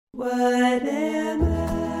What am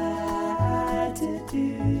I to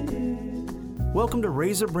do? Welcome to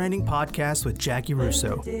Razor Branding Podcast with Jackie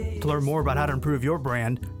Russo. To learn more about how to improve your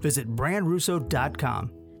brand, visit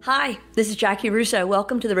brandrusso.com. Hi, this is Jackie Russo.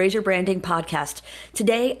 Welcome to the Razor Branding Podcast.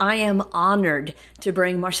 Today, I am honored to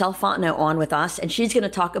bring Marcelle Fontenot on with us, and she's going to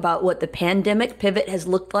talk about what the pandemic pivot has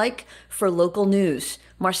looked like for local news.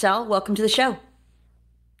 Marcelle, welcome to the show.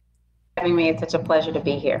 Having me, it's such a pleasure to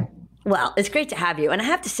be here. Well, it's great to have you. And I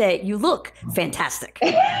have to say, you look fantastic.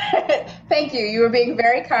 Thank you. You were being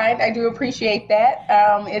very kind. I do appreciate that.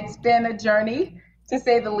 It's been a journey, to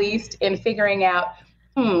say the least, in figuring out,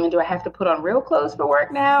 do I have to put on real clothes for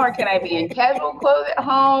work now, or can I be in casual clothes at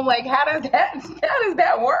home? Like, how does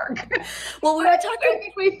that work? Well, we were talking. I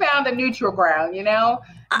think we found a neutral ground, you know?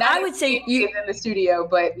 I would say you in the studio,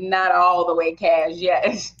 but not all the way cash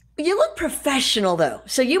yet. You look professional, though.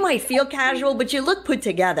 So you might feel casual, but you look put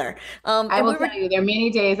together. I will tell you, there are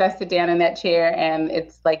many days I sit down in that chair and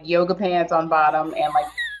it's like yoga pants on bottom and like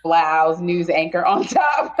blouse, news anchor on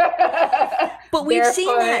top. But we've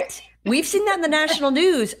seen that. We've seen that in the national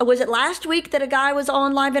news. Was it last week that a guy was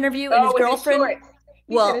on live interview and his girlfriend?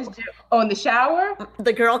 In the shower?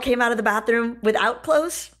 The girl came out of the bathroom without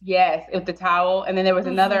clothes? Yes, with the towel. And then there was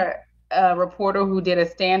another reporter who did a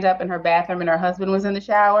stand-up in her bathroom and her husband was in the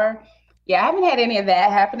shower. Yeah, I haven't had any of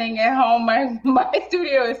that happening at home. My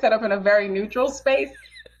studio is set up in a very neutral space.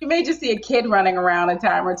 You may just see a kid running around a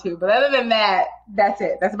time or two, but other than that, that's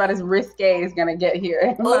it. That's about as risque as gonna get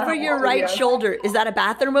here. Over your right shoulder. Is that a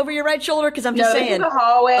bathroom over your right shoulder? Because I'm just saying. No, this is a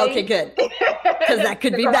hallway. Okay, good. Because that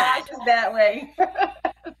could be bad. Is that way.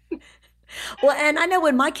 Well, and I know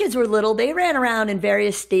when my kids were little, they ran around in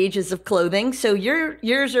various stages of clothing. So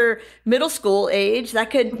yours are middle school age.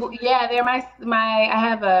 That could. Yeah, they're my. I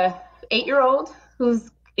have a 8-year-old who's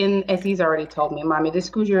in, as he's already told me, Mommy, this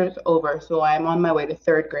school year is over, so I'm on my way to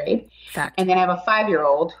 3rd grade. Fact. And then I have a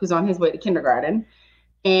 5-year-old who's on his way to kindergarten.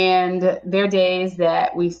 And there are days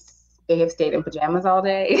that they have stayed in pajamas all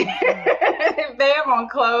day. If they have on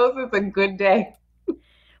clothes, it's a good day.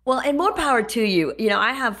 Well, and more power to you. You know,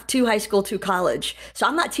 I have 2 high school, 2 college, so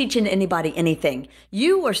I'm not teaching anybody anything.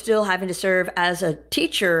 You are still having to serve as a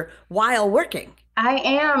teacher while working. I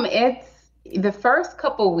am. It's the first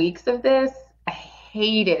couple weeks of this, I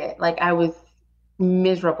hated it. Like, I was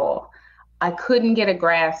miserable. I couldn't get a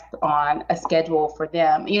grasp on a schedule for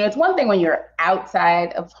them. You know, it's one thing when you're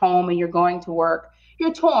outside of home and you're going to work,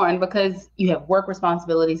 you're torn because you have work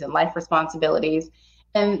responsibilities and life responsibilities,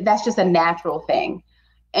 and that's just a natural thing.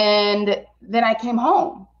 And then I came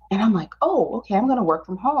home and I'm like, oh, okay, I'm going to work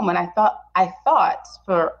from home. And I thought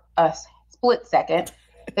for a split second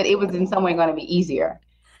that it was in some way going to be easier.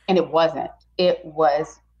 And it wasn't. It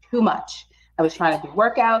was too much. I was trying to do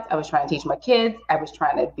workouts. I was trying to teach my kids. I was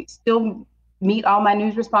trying to still meet all my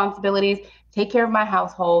news responsibilities, take care of my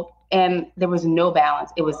household. And there was no balance.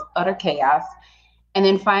 It was utter chaos. And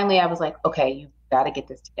then finally I was like, okay, you've got to get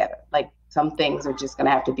this together. Like, some things are just going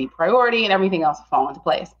to have to be priority and everything else will fall into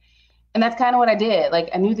place. And that's kind of what I did. Like,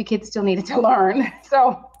 I knew the kids still needed to learn.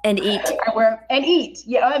 And eat.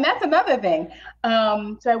 Yeah. And that's another thing.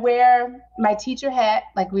 So I wear my teacher hat.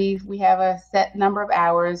 Like, we have a set number of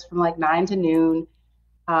hours from like 9 to noon.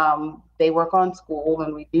 They work on school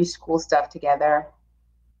and we do school stuff together.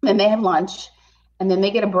 Then they have lunch and then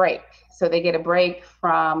they get a break. So they get a break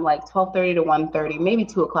from like 12:30 to 1:30, maybe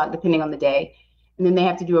 2 o'clock, depending on the day. And then they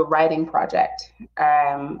have to do a writing project.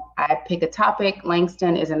 I pick a topic.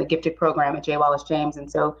 Langston is in the gifted program at J. Wallace James.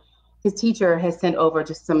 And so his teacher has sent over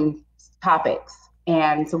just some topics.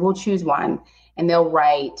 And so we'll choose one and they'll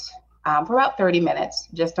write for about 30 minutes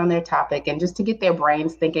just on their topic and just to get their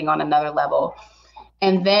brains thinking on another level.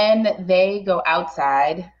 And then they go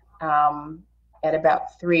outside at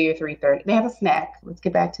about 3 or 3:30. They have a snack. Let's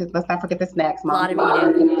not forget the snacks, Mom. A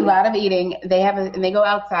lot of eating. And they go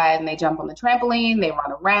outside and they jump on the trampoline, they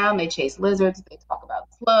run around, they chase lizards, they talk about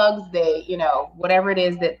slugs, whatever it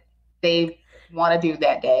is that they want to do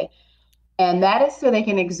that day. And that is so they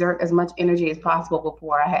can exert as much energy as possible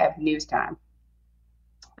before I have news time.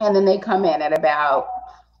 And then they come in at about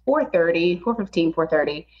 4:30,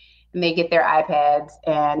 and they get their iPads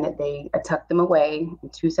and I tuck them away in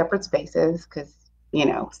 2 separate spaces because,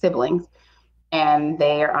 siblings, and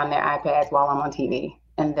they are on their iPads while I'm on TV.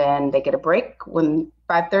 And then they get a break when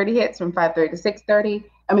 5:30 hits, from 5:30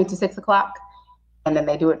 to 6 o'clock. And then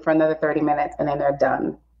they do it for another 30 minutes and then they're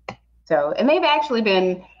done. So, and they've actually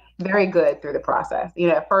been very good through the process.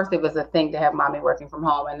 At first it was a thing to have Mommy working from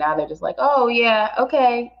home, and now they're just like, oh yeah,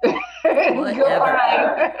 okay.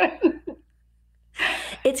 Whatever.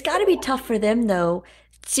 It's got to be tough for them, though,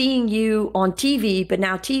 seeing you on TV, but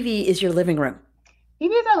now TV is your living room. TV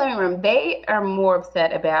is our living room. They are more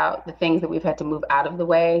upset about the things that we've had to move out of the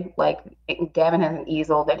way. Like Gavin has an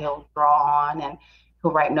easel that he'll draw on and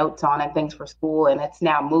he'll write notes on and things for school. And it's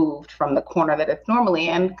now moved from the corner that it's normally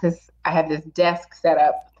in because I have this desk set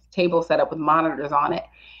up, table set up with monitors on it.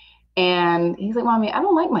 And he's like, Mommy, I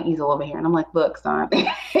don't like my easel over here. And I'm like, look, son,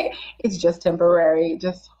 it's just temporary.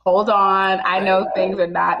 Just hold on. I know things are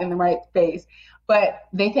not in the right space. But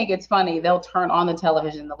they think it's funny. They'll turn on the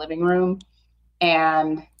television in the living room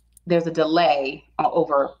and there's a delay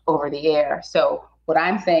over the air. So what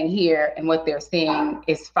I'm saying here and what they're seeing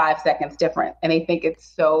is 5 seconds different. And they think it's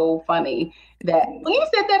so funny that, well, you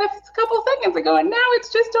said that a couple seconds ago and now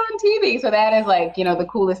it's just on TV. So that is like, the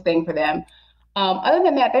coolest thing for them. Other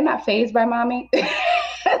than that, they're not fazed by Mommy.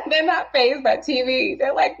 They're not fazed by TV.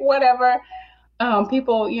 They're like, whatever.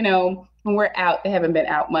 People, when we're out, they haven't been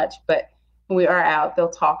out much, but when we are out, they'll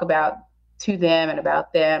talk to them and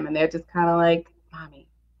about them. And they're just kind of like, Mommy,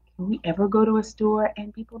 can we ever go to a store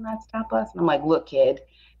and people not stop us? And I'm like, look, kid,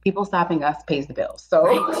 people stopping us pays the bills. So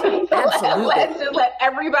let's just let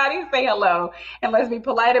everybody say hello and let's be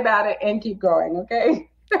polite about it and keep going. Okay.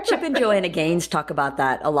 Chip and Joanna Gaines talk about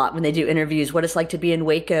that a lot when they do interviews, what it's like to be in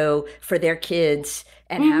Waco for their kids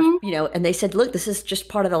and have, and they said, look, this is just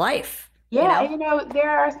part of the life. Yeah. There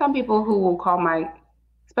are some people who will call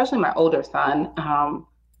especially my older son,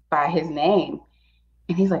 by his name.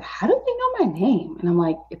 And he's like, how do they know my name? And I'm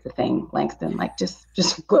like, it's a thing, Langston. Like, just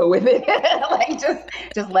go with it. Like,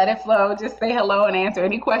 just let it flow. Just say hello and answer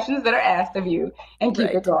any questions that are asked of you and keep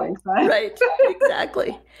it going, son. Right.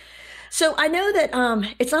 Exactly. So I know that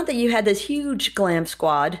it's not that you had this huge glam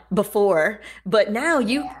squad before, but now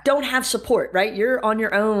you don't have support, right? You're on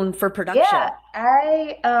your own for production. Yeah,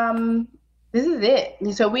 this is it.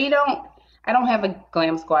 So I don't have a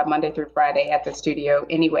glam squad Monday through Friday at the studio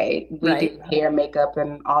anyway. We do hair, makeup,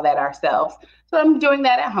 and all that ourselves. So I'm doing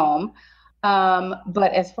that at home.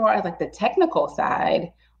 But as far as like the technical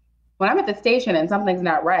side, when I'm at the station and something's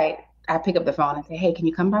not right, I pick up the phone and say, hey, can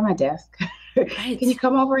you come by my desk? Can you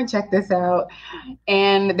come over and check this out?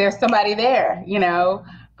 And there's somebody there,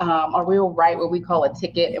 or we will write what we call a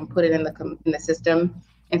ticket and put it in the system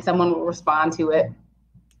and someone will respond to it.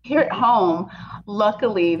 Here at home,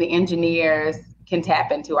 luckily the engineers can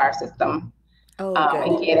tap into our system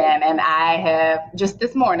and get in. And I have just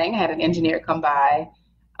this morning had an engineer come by,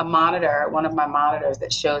 one of my monitors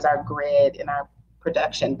that shows our grid and our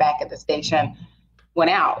production back at the station went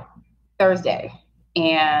out Thursday.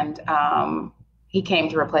 And he came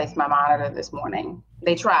to replace my monitor this morning.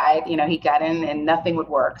 They tried, he got in and nothing would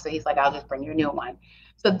work. So he's like, I'll just bring you a new one.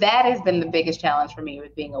 So that has been the biggest challenge for me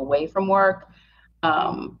with being away from work.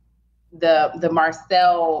 The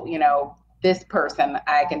Marcel, this person,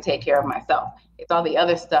 I can take care of myself. It's all the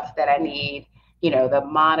other stuff that I need, the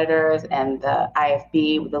monitors and the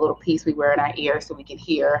IFB, the little piece we wear in our ear so we can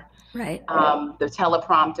hear. Right. The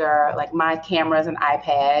teleprompter, like my camera's an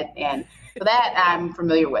iPad. And so that I'm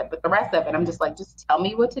familiar with, but the rest of it, I'm just like, just tell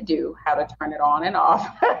me what to do, how to turn it on and off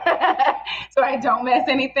so I don't mess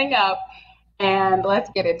anything up and let's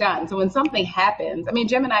get it done. So when something happens,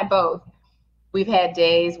 Jim and I both, we've had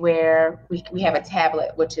days where we have a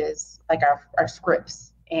tablet, which is like our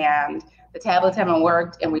scripts, and the tablets haven't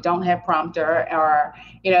worked and we don't have prompter or,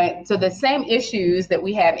 so the same issues that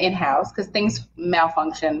we have in-house, because things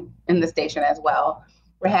malfunction in the station as well.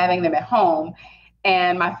 We're having them at home.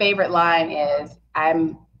 And my favorite line is,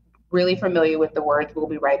 I'm really familiar with the words, we'll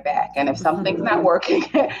be right back. And if something's not working,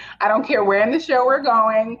 I don't care where in the show we're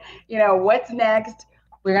going, what's next,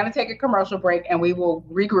 we're going to take a commercial break and we will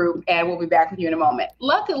regroup and we'll be back with you in a moment.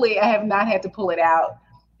 Luckily, I have not had to pull it out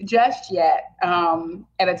just yet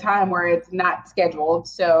at a time where it's not scheduled.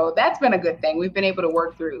 So that's been a good thing. We've been able to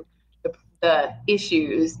work through the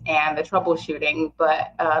issues and the troubleshooting,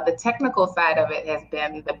 but the technical side of it has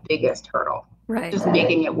been the biggest hurdle. Right. Just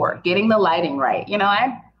making it work, getting the lighting right.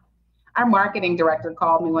 Our marketing director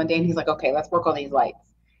called me one day and he's like, okay, let's work on these lights.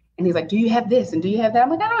 And he's like, do you have this? And do you have that? I'm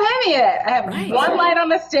like, I don't have it yet. I have one light on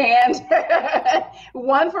the stand,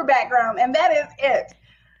 one for background, and that is it.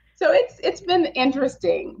 So it's been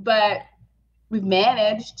interesting, but we've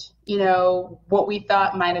managed, what we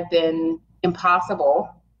thought might have been impossible.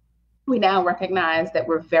 We now recognize that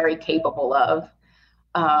we're very capable of.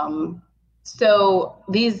 So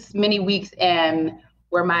these many weeks in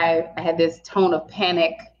where I had this tone of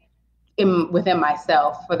panic within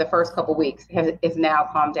myself for the first couple of weeks is now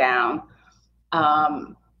calmed down.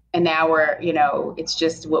 And now we're, it's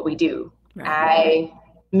just what we do. Right. I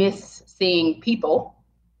miss seeing people.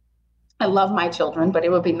 I love my children, but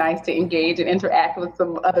it would be nice to engage and interact with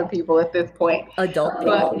some other people at this point. Adult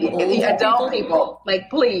people. Adult people, like,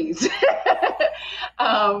 please.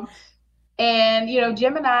 And,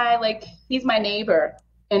 Jim and I, like, he's my neighbor.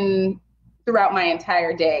 And throughout my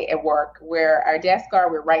entire day at work, where our desks are,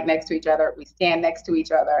 we're right next to each other. We stand next to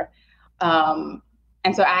each other.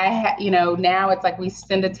 And so now it's like we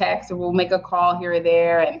send a text or we'll make a call here or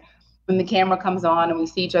there. And when the camera comes on and we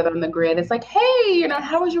see each other on the grid, it's like, hey,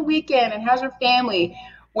 how was your weekend and how's your family?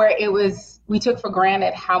 Where we took for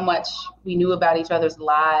granted how much we knew about each other's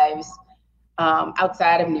lives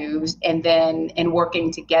outside of news, and then in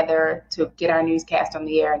working together to get our newscast on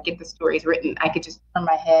the air and get the stories written, I could just turn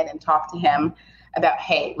my head and talk to him about,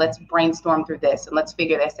 hey, let's brainstorm through this and let's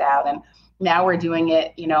figure this out. And now we're doing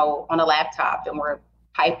it, on a laptop, and we're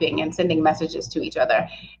typing and sending messages to each other,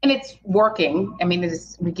 and it's working. I mean,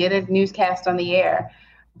 we get a newscast on the air,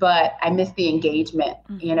 but I miss the engagement.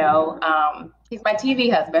 Mm-hmm. He's my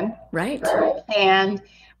TV husband, right? And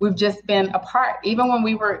we've just been apart. Even when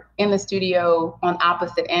we were in the studio on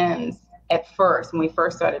opposite ends at first, when we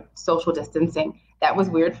first started social distancing, that was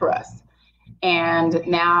weird for us. And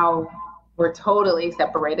now we're totally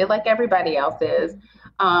separated like everybody else is.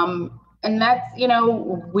 And that's,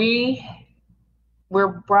 we're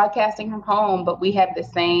broadcasting from home, but we have the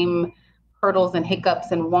same hurdles and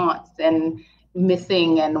hiccups and wants and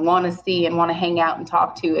missing and want to see and want to hang out and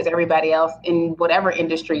talk to as everybody else in whatever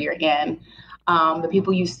industry you're in. The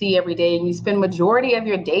people you see every day and you spend majority of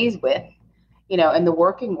your days with, in the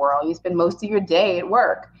working world, you spend most of your day at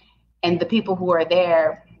work, and the people who are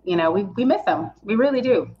there, we miss them. We really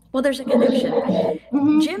do. Well, there's a connection.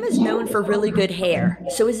 Mm-hmm. Jim is known for really good hair.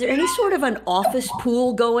 So is there any sort of an office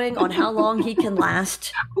pool going on how long he can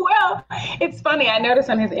last? Well, it's funny. I noticed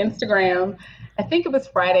on his Instagram, I think it was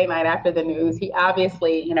Friday night after the news, he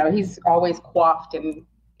obviously, he's always coiffed and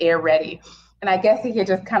air ready. And I guess he had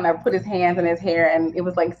just kind of put his hands in his hair and it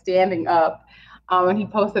was like standing up. And he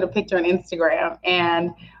posted a picture on Instagram.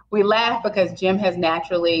 And we laugh because Jim has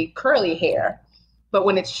naturally curly hair. But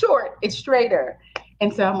when it's short, it's straighter.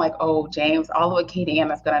 And so I'm like, oh, James, all of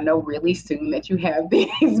Acadiana's going to know really soon that you have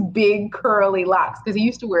these big curly locks. Because he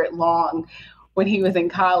used to wear it long when he was in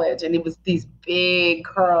college. And it was these big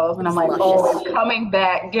curls. And I'm like, oh, it's coming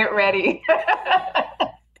back. Get ready.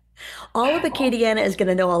 All of Acadiana is going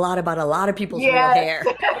to know a lot about a lot of people's real hair.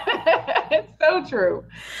 It's so true.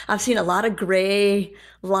 I've seen a lot of gray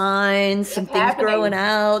lines, some things growing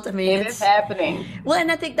out. I mean, it's happening. Well,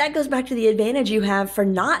 and I think that goes back to the advantage you have for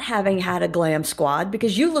not having had a glam squad,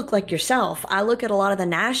 because you look like yourself. I look at a lot of the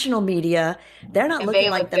national media. They're not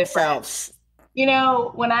looking like themselves. When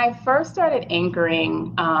I first started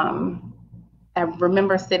anchoring, I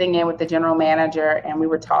remember sitting in with the general manager and we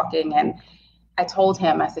were talking, and I told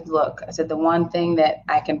him, I said, look, the one thing that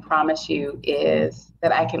I can promise you is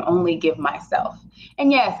that I can only give myself.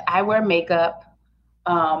 And yes, I wear makeup.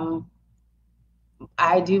 I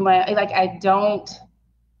do I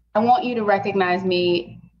want you to recognize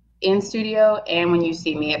me in studio and when you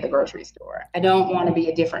see me at the grocery store. I don't want to be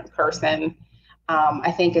a different person.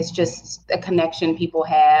 I think it's just a connection people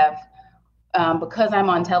have because I'm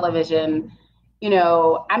on television.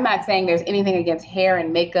 I'm not saying there's anything against hair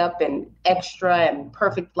and makeup and extra and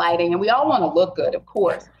perfect lighting. And we all want to look good, of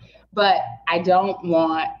course. But I don't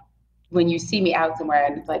want, when you see me out somewhere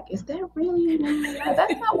and it's like, is that really,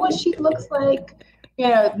 that's not what she looks like.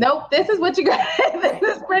 Nope, this is what you're going to,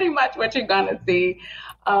 this is pretty much what you're going to see.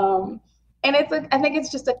 And I think it's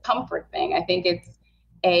just a comfort thing. I think it's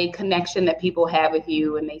a connection that people have with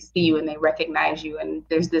you and they see you and they recognize you. And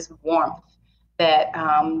there's this warmth that,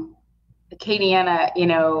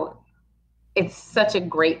 Acadiana, it's such a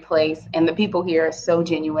great place, and the people here are so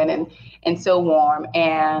genuine and so warm.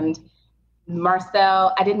 And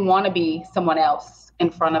Marcel, I didn't want to be someone else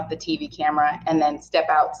in front of the TV camera and then step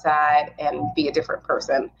outside and be a different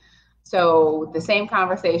person. So the same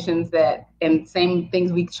conversations and same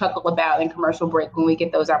things we chuckle about in commercial break when we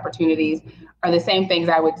get those opportunities are the same things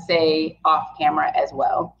I would say off camera as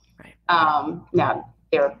well. Right. Now,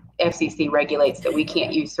 their FCC regulates that we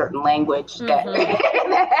can't use certain language that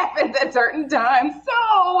happens at certain times.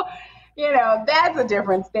 So, that's a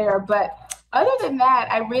difference there. But other than that,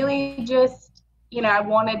 I really just, I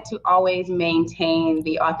wanted to always maintain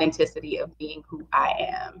the authenticity of being who I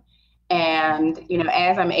am. And,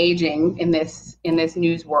 as I'm aging in this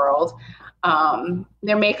news world,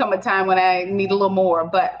 there may come a time when I need a little more.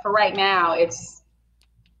 But for right now,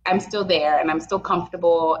 I'm still there and I'm still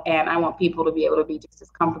comfortable, and I want people to be able to be just as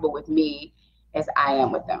comfortable with me as I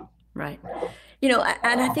am with them. Right. And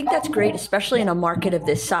I think that's great, especially in a market of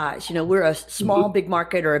this size. We're a small, big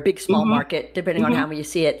market or a big, small market, depending on how you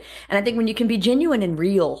see it. And I think when you can be genuine and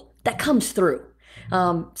real, that comes through.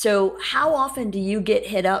 So how often do you get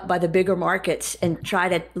hit up by the bigger markets and try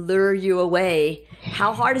to lure you away?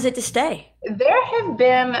 How hard is it to stay? There have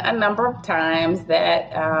been a number of times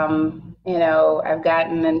that, I've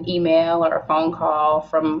gotten an email or a phone call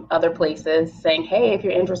from other places saying, hey, if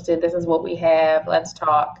you're interested, this is what we have. Let's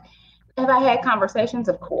talk. Have I had conversations?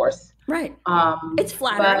 Of course. Right. It's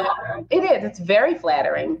flattering. But it is. It's very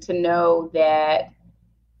flattering to know that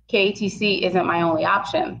KATC isn't my only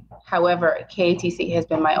option. However, KATC has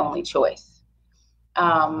been my only choice.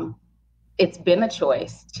 It's been a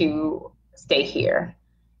choice to stay here.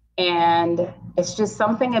 And it's just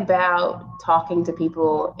something about talking to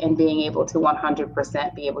people and being able to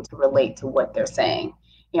 100% be able to relate to what they're saying.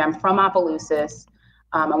 I'm from Opelousas.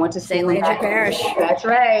 I went to school St. Landry Parish. That's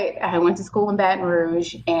right. I went to school in Baton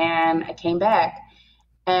Rouge and I came back.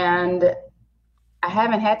 And I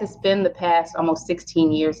haven't had to spend the past almost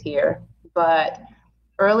 16 years here. But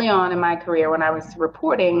early on in my career, when I was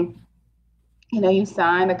reporting, you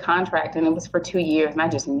signed a contract and it was for 2 years. And I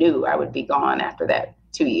just knew I would be gone after that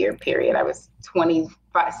 2-year period. I was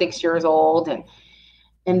 26 years old.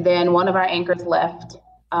 And then one of our anchors left.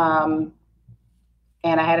 And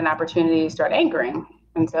I had an opportunity to start anchoring.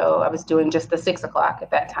 And so I was doing just the 6 o'clock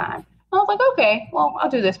at that time. I was like, okay, well, I'll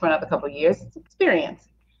do this for another couple of years. It's experience.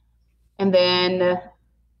 And then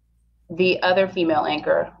the other female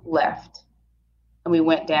anchor left. And we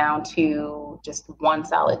went down to just one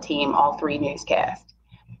solid team, all 3 newscasts.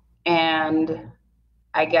 And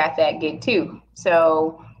I got that gig too.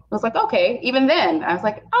 So I was like, okay, even then, I was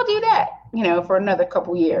like, I'll do that, for another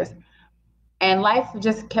couple years. And life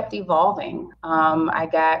just kept evolving. I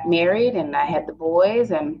got married and I had the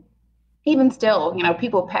boys, and even still,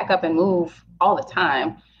 people pack up and move all the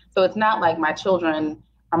time. So it's not like my children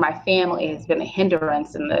or my family has been a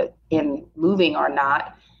hindrance in moving or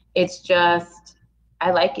not. It's just,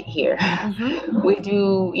 I like it here. Mm-hmm. We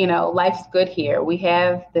do, life's good here. We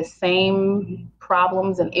have the same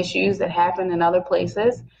problems and issues that happen in other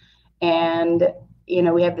places. And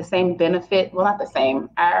we have the same benefit. Well, not the same.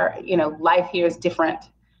 Our, life here is different.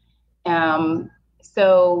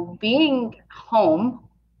 So being home,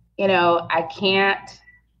 I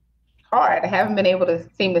haven't been able to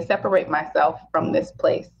seem to separate myself from this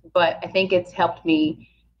place. But I think it's helped me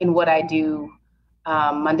in what I do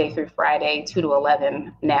Monday through Friday, 2 to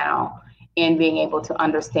 11 now, and being able to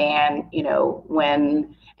understand,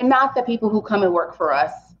 when, and not the people who come and work for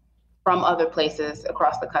us from other places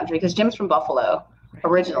across the country, because Jim's from Buffalo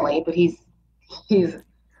originally, but he's an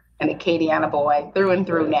Acadiana boy through and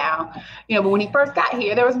through now. But when he first got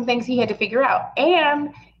here, there were some things he had to figure out.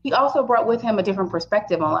 And he also brought with him a different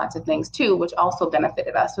perspective on lots of things too, which also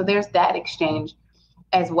benefited us. So there's that exchange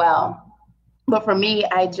as well. But for me,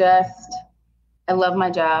 I love my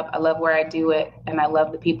job. I love where I do it. And I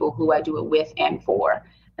love the people who I do it with and for.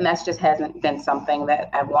 And that's just hasn't been something that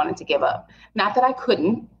I've wanted to give up. Not that I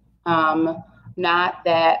couldn't. Not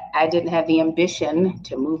that I didn't have the ambition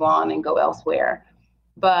to move on and go elsewhere,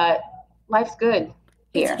 but life's good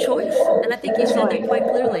here. It's a choice. And I think you said that quite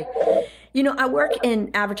clearly. I work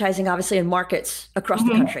in advertising, obviously, in markets across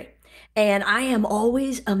the country. And I am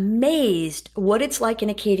always amazed what it's like in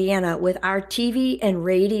Acadiana with our TV and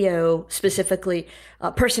radio, specifically,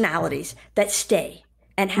 personalities that stay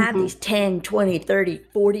and have these 10, 20, 30,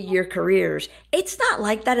 40-year careers. It's not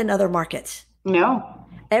like that in other markets. No.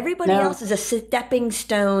 Everybody else is a stepping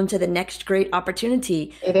stone to the next great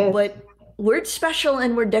opportunity. It is. But we're special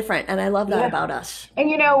and we're different. And I love that about us. And,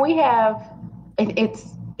 we have,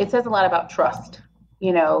 it says a lot about trust.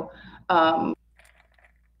 People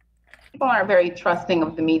aren't very trusting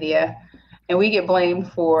of the media, and we get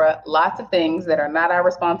blamed for lots of things that are not our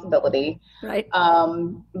responsibility. Right.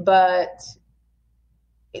 But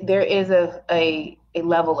there is a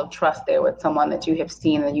level of trust there with someone that you have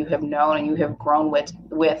seen and you have known and you have grown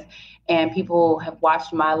with, and people have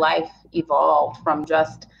watched my life evolve from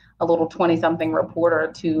just a little 20-something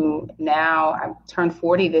reporter to now. I turned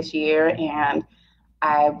 40 this year, and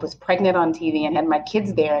I was pregnant on TV and had my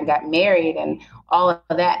kids there and got married and all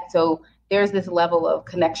of that. So there's this level of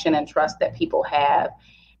connection and trust that people have.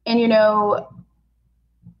 And,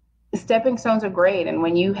 stepping stones are great. And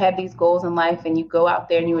when you have these goals in life and you go out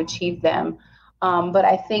there and you achieve them. But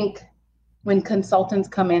I think when consultants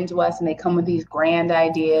come into us and they come with these grand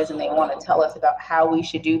ideas and they want to tell us about how we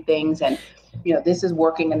should do things and, this is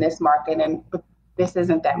working in this market and this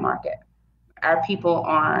isn't that market. Our people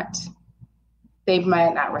they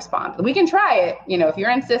might not respond. We can try it. If you're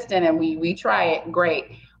insistent and we try it,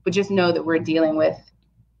 great. But just know that we're dealing with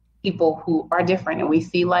people who are different and we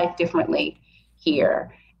see life differently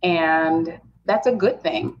here. And that's a good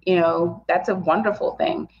thing. That's a wonderful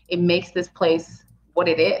thing. It makes this place what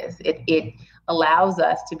it is. It allows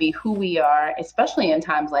us to be who we are, especially in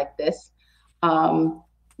times like this.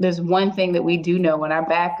 There's one thing that we do know: when our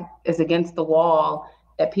back is against the wall,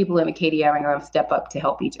 that people in Acadia are going to step up to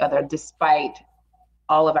help each other, despite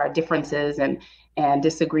all of our differences and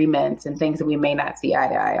disagreements and things that we may not see eye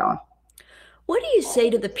to eye on. What do you say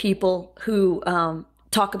to the people who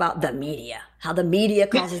talk about the media, how the media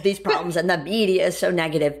causes these problems and the media is so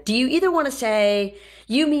negative? Do you either want to say,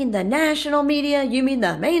 you mean the national media, you mean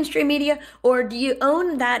the mainstream media, or do you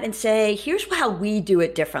own that and say, here's how we do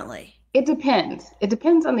it differently? It depends. It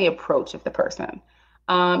depends on the approach of the person.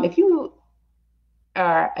 If you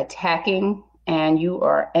are attacking and you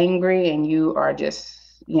are angry and you are just,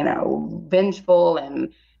 vengeful,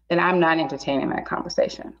 then I'm not entertaining that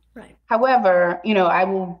conversation. Right. However,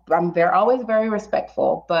 I'm always very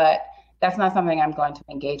respectful, but that's not something I'm going to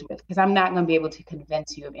engage with, because I'm not going to be able to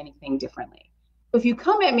convince you of anything differently. If you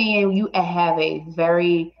come at me and you have a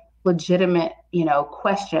very legitimate,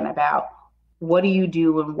 question about what do you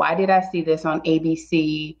do and why did I see this on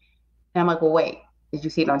ABC? And I'm like, well, wait, did you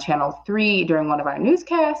see it on Channel 3 during one of our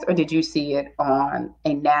newscasts, or did you see it on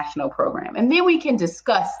a national program? And then we can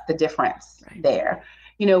discuss the difference there.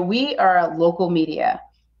 We are local media.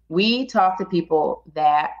 We talk to people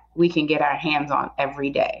that we can get our hands on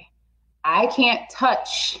every day. I can't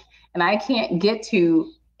touch and I can't get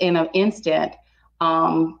to in an instant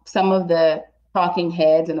some of the talking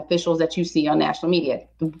heads and officials that you see on national media.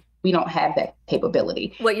 We don't have that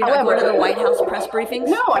capability. What, you're not going to the White House press briefings?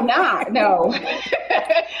 No, I'm not. No,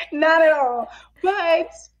 not at all.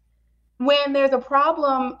 But when there's a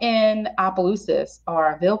problem in Opelousas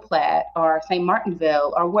or Ville Platte or St.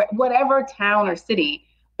 Martinville or whatever town or city,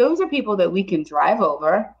 those are people that we can drive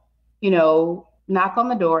over, knock on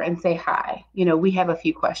the door and say hi. We have a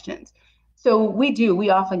few questions. So we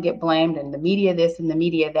often get blamed in the media this and the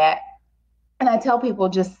media that. And I tell people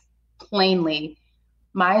just plainly,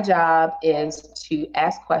 my job is to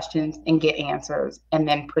ask questions and get answers and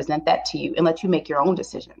then present that to you and let you make your own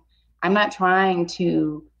decision. I'm not trying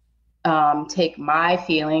to take my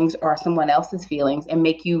feelings or someone else's feelings and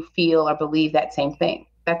make you feel or believe that same thing.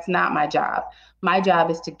 That's not my job. My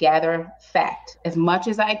job is to gather fact as much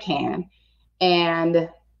as I can and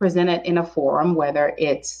present it in a forum, whether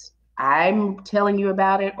it's I'm telling you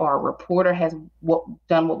about it or a reporter has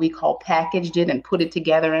done what we call packaged it and put it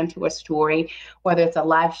together into a story, whether it's a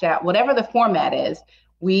live chat, whatever the format is,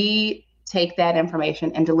 we take that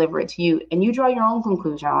information and deliver it to you and you draw your own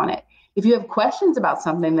conclusion on it. If you have questions about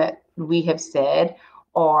something that we have said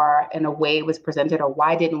or in a way it was presented or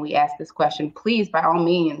why didn't we ask this question, please, by all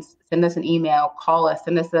means, send us an email, call us,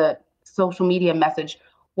 send us a social media message,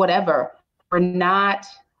 whatever. We're not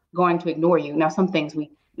going to ignore you. Now, some things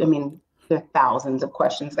there are thousands of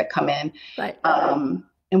questions that come in, right.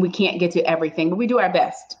 And we can't get to everything, but we do our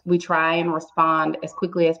best. We try and respond as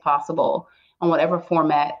quickly as possible on whatever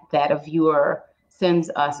format that a viewer sends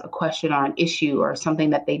us a question or an issue or something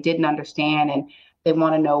that they didn't understand and they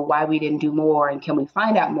want to know why we didn't do more and can we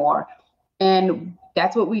find out more. And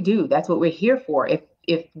that's what we do. That's what we're here for.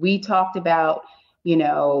 If we talked about,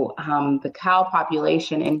 the cow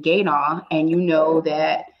population in Gaydaw and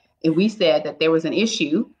that if we said that there was an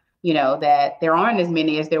issue, that there aren't as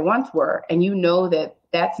many as there once were, and that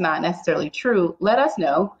that's not necessarily true, let us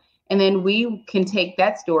know. And then we can take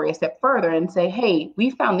that story a step further and say, hey,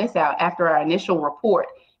 we found this out after our initial report,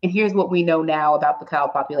 and here's what we know now about the cow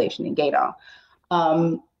population in Gaydaw.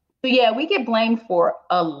 So yeah, we get blamed for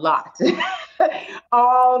a lot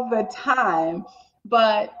all the time,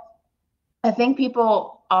 but I think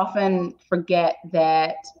people often forget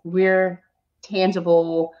that we're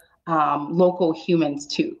tangible local humans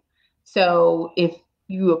too. So if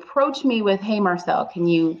you approach me with, hey, Marcel, can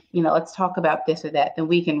you, let's talk about this or that, then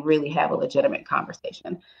we can really have a legitimate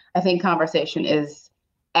conversation. I think conversation is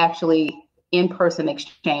actually in-person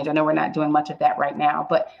exchange. I know we're not doing much of that right now,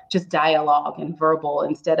 but just dialogue and verbal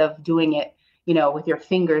instead of doing it, with your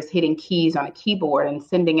fingers hitting keys on a keyboard and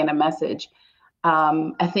sending in a message.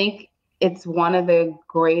 I think it's one of the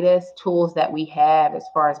greatest tools that we have as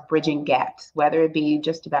far as bridging gaps, whether it be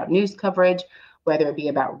just about news coverage, whether it be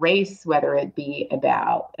about race, whether it be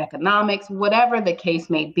about economics, whatever the case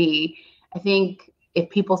may be. I think if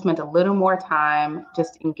people spent a little more time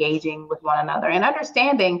just engaging with one another and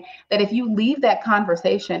understanding that if you leave that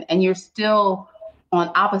conversation and you're still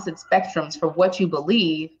on opposite spectrums for what you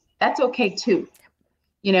believe, that's okay too.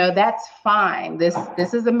 That's fine. This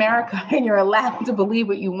is America and you're allowed to believe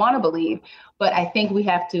what you want to believe. But I think we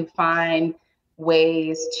have to find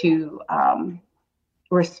ways to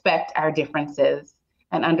respect our differences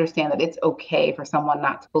and understand that it's okay for someone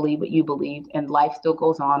not to believe what you believe, and life still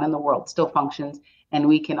goes on and the world still functions, and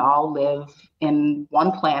we can all live in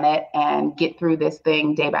one planet and get through this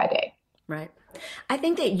thing day by day. Right. I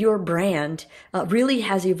think that your brand really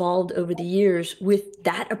has evolved over the years with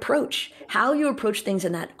that approach, how you approach things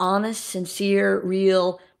in that honest, sincere,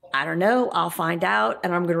 real, I don't know, I'll find out,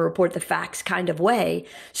 and I'm going to report the facts kind of way.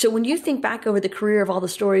 So when you think back over the career of all the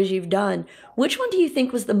stories you've done, which one do you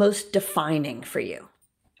think was the most defining for you?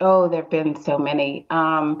 Oh, there have been so many.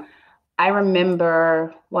 I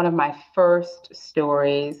remember one of my first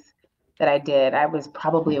stories that I did. I was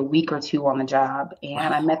probably a week or two on the job,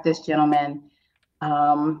 and I met this gentleman.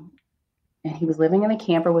 And he was living in a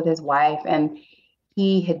camper with his wife, and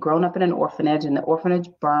he had grown up in an orphanage, and the orphanage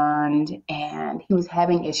burned, and he was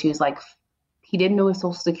having issues. Like, he didn't know his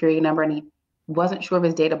social security number, and he wasn't sure of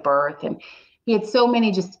his date of birth, and he had so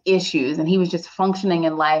many just issues, and he was just functioning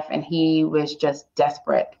in life, and he was just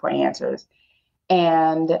desperate for answers.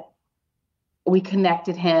 And we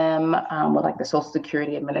connected him with like the Social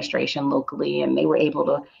Security Administration locally, and they were able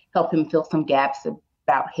to help him fill some gaps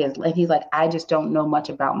about his life. He's like, I just don't know much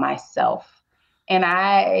about myself. And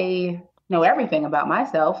I know everything about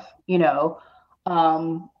myself, you know.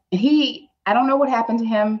 I don't know what happened to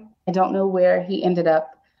him. I don't know where he ended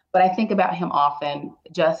up, but I think about him often,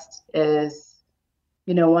 just as,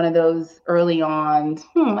 you know, one of those early on,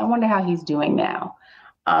 I wonder how he's doing now.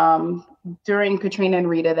 During Katrina and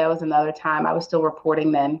Rita, that was another time I was still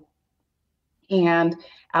reporting then and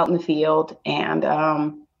out in the field,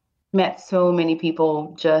 and met so many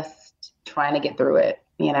people just trying to get through it,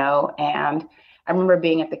 you know. And I remember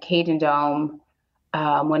being at the Cajun Dome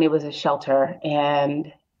when it was a shelter,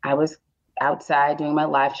 and I was outside doing my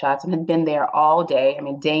live shots and had been there all day. I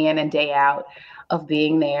mean, day in and day out of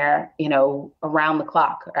being there, you know, around the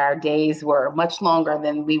clock. Our days were much longer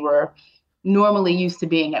than we were normally used to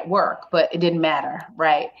being at work, but it didn't matter,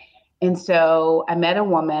 right? And so I met a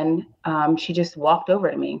woman. She just walked over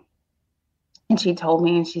to me, and she told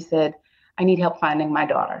me, and she said, I need help finding my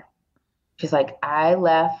daughter. She's like, I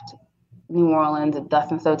left New Orleans at thus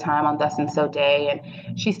and so time on thus and so day,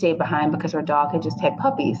 and she stayed behind because her dog had just had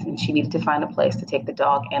puppies, and she needed to find a place to take the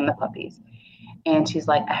dog and the puppies. And she's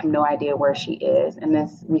like, I have no idea where she is. And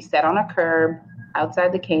we sat on a curb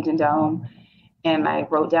outside the Cajun Dome, and I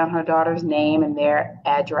wrote down her daughter's name and their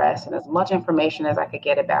address and as much information as I could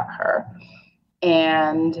get about her.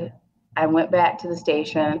 And I went back to the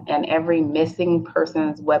station, and every missing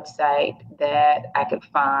person's website that I could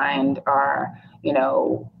find, or, you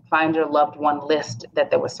know, find your loved one list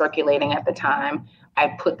that was circulating at the time, I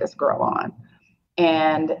put this girl on.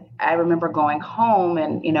 And I remember going home,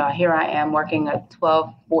 and, you know, here I am working a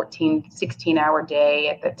 12, 14, 16-hour day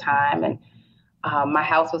at the time. And my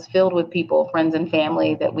house was filled with people, friends and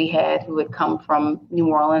family that we had who had come from New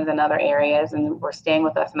Orleans and other areas and were staying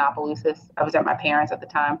with us in Opelousas. I was at my parents' at the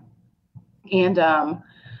time. And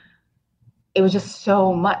it was just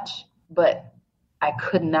so much, but I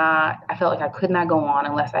felt like I could not go on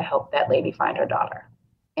unless I helped that lady find her daughter.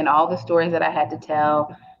 And all the stories that I had to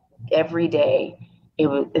tell every day,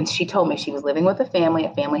 and she told me she was living with a family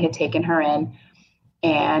had taken her in,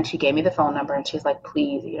 and she gave me the phone number, and she's like,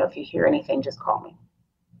 please, you know, if you hear anything, just call me.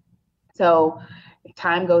 So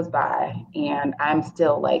time goes by, and I'm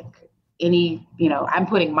still like, I'm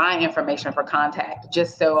putting my information for contact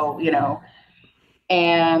just so, you know.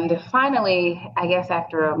 And finally, I guess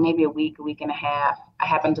after maybe a week and a half, I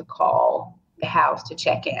happened to call the house to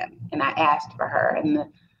check in, and I asked for her, and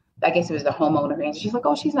I guess it was the homeowner, and she's like,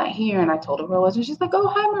 oh, she's not here. And I told her where it was, and she's like, oh,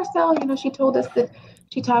 hi, Marcel. You know, she told us that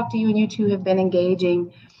she talked to you and you two have been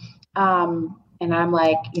engaging. And I'm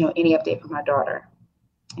like, you know, any update from my daughter?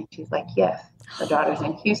 And she's like, yes, her daughter's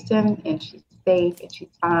in Houston, and she's safe, and she's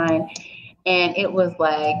fine. And it was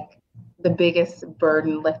like the biggest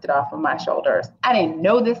burden lifted off of my shoulders. I didn't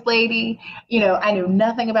know this lady, you know, I knew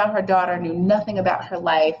nothing about her daughter, knew nothing about her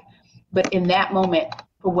life. But in that moment,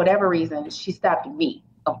 for whatever reason, she stopped me,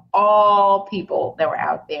 of all people that were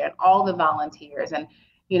out there and all the volunteers. And,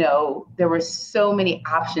 you know, there were so many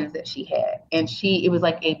options that she had. And it was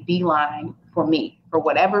like a beeline for me for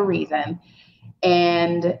whatever reason.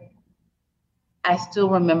 And I still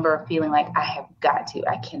remember feeling like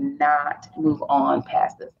I cannot move on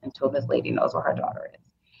past this until this lady knows where her daughter is.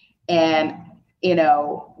 And, you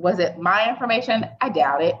know, was it my information? I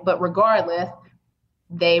doubt it. But regardless,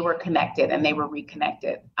 they were connected and they were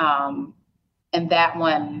reconnected. And that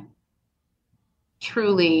one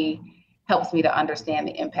truly helps me to understand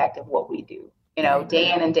the impact of what we do. You know,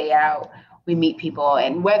 day in and day out, we meet people.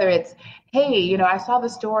 And whether it's, hey, you know, I saw the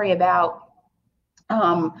story about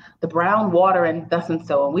the brown water and thus and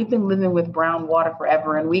so. And we've been living with brown water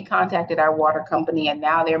forever. And we contacted our water company and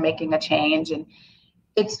now they're making a change. And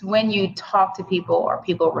it's when you talk to people or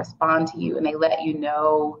people respond to you and they let you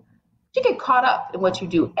know, you get caught up in what you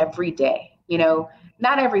do every day. You know,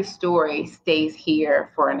 not every story stays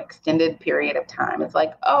here for an extended period of time. It's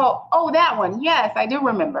like, oh, that one. Yes, I do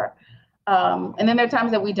remember. And then there are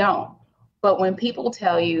times that we don't. But when people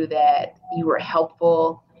tell you that you were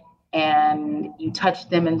helpful and you touched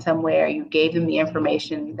them in some way or you gave them the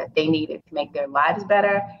information that they needed to make their lives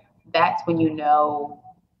better, that's when you know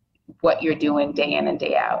what you're doing day in and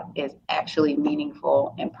day out is actually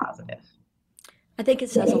meaningful and positive. I think it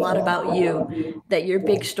says a lot about you that your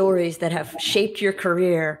big stories that have shaped your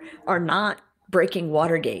career are not breaking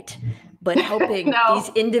Watergate, but helping these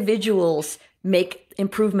individuals make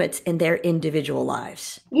improvements in their individual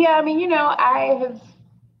lives. Yeah, I mean, you know,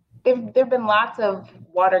 there've been lots of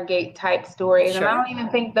Watergate type stories, and I don't even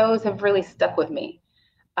think those have really stuck with me.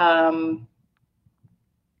 They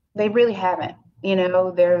really haven't. You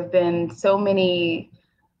know, there have been so many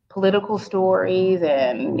political stories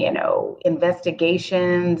and, you know,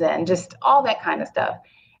 investigations and just all that kind of stuff.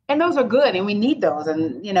 And those are good, and we need those.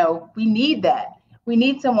 And, you know, we need that. We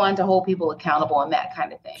need someone to hold people accountable and that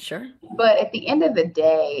kind of thing. Sure. But at the end of the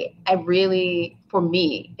day, for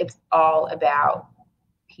me, it's all about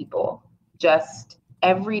people. Just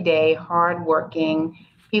everyday, hardworking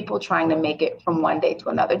people trying to make it from one day to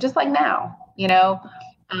another, just like now, you know.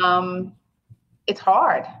 It's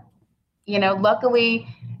hard. You know, luckily,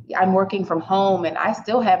 I'm working from home and I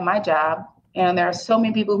still have my job. And there are so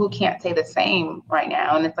many people who can't say the same right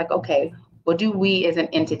now. And it's like, okay, what do we as an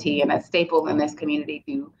entity and a staple in this community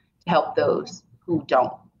do to help those who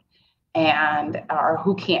don't and or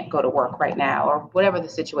who can't go to work right now or whatever the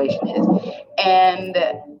situation is? And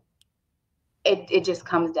it just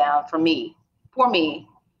comes down for me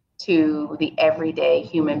to the everyday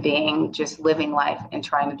human being just living life and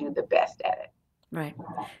trying to do the best at it. Right.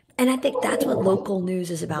 And I think that's what local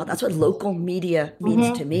news is about. That's what local media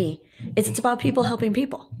means to me. It's about people helping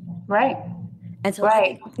people. Right. And so,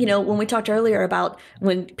 you know, when we talked earlier about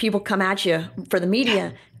when people come at you for the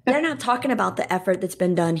media, they're not talking about the effort that's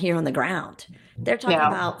been done here on the ground. They're talking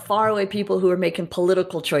about faraway people who are making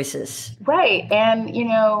political choices. Right. And, you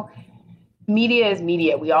know, media is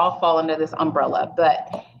media. We all fall under this umbrella,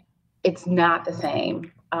 but it's not the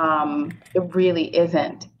same. It really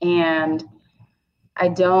isn't. And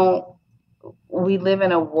we live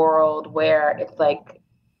in a world where it's like,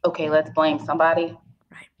 okay, let's blame somebody.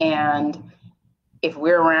 Right. And if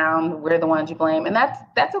we're around, we're the ones you blame. And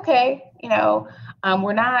that's okay. You know,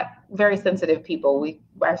 we're not very sensitive people.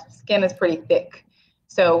 Our skin is pretty thick.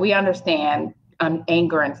 So we understand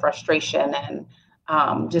anger and frustration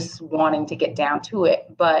and just wanting to get down to it.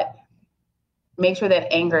 But make sure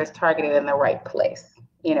that anger is targeted in the right place.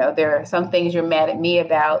 You know, there are some things you're mad at me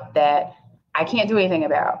about that I can't do anything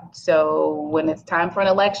about. So when it's time for an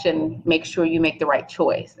election, make sure you make the right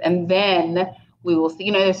choice. And then we will see,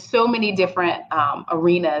 you know, there's so many different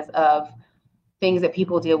arenas of things that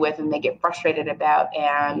people deal with and they get frustrated about.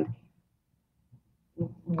 And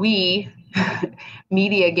we,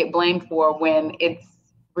 media, get blamed for when it's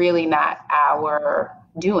really not our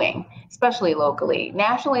doing, especially locally.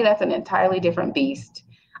 Nationally, that's an entirely different beast.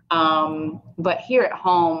 But here at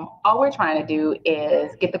home, all we're trying to do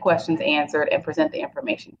is get the questions answered and present the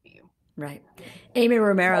information to you. Right. Amy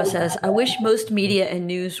Romero says, I wish most media and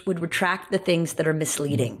news would retract the things that are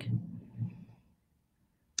misleading.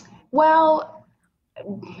 Well,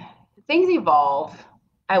 things evolve.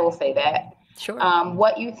 I will say that. Sure.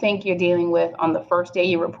 What you think you're dealing with on the first day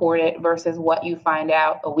you report it versus what you find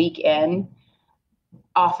out a week in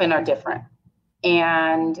often are different.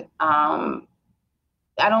 And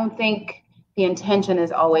I don't think the intention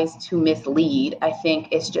is always to mislead. I think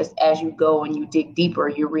it's just as you go and you dig deeper,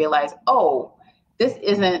 you realize, oh, this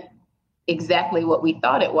isn't exactly what we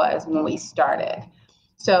thought it was when we started.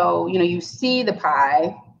 So, you know, you see the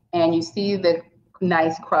pie and you see the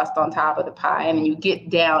nice crust on top of the pie, and then you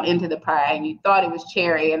get down into the pie and you thought it was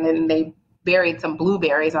cherry, and then they buried some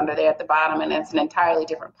blueberries under there at the bottom, and it's an entirely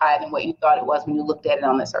different pie than what you thought it was when you looked at it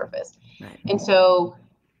on the surface. Right. And so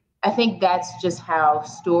I think that's just how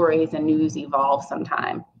stories and news evolve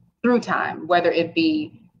through time, whether it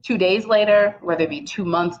be 2 days later, whether it be 2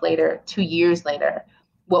 months later, 2 years later.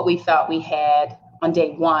 What we thought we had on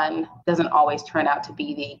day one doesn't always turn out to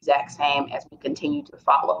be the exact same as we continue to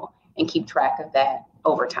follow and keep track of that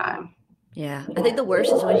over time. Yeah. I think the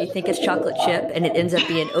worst is when you think it's chocolate chip and it ends up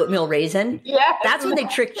being oatmeal raisin. Yeah. That's when they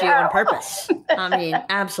tricked you on purpose. I mean,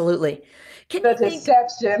 absolutely. Can The you think,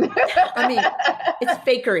 deception. I mean, it's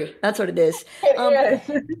fakery. That's what it is. It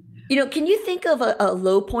is. Can you think of a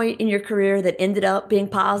low point in your career that ended up being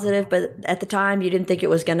positive, but at the time you didn't think it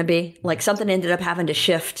was going to be? Like something ended up having to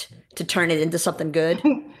shift to turn it into something good?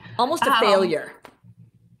 Almost a failure.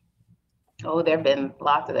 Oh, there have been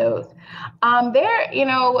lots of those.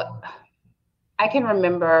 I can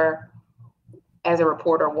remember as a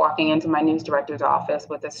reporter walking into my news director's office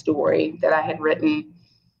with a story that I had written.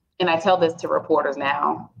 And I tell this to reporters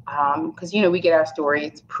now, because, we get our story,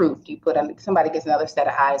 it's proofed. Somebody gets another set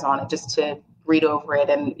of eyes on it just to read over it.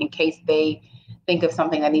 And in case they think of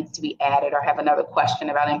something that needs to be added or have another question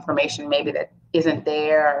about information, maybe that isn't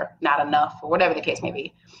there, or not enough, or whatever the case may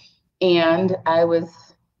be. And I was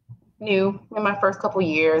new in my first couple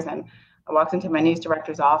years, and I walked into my news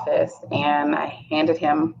director's office and I handed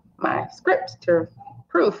him my script to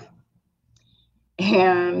proof.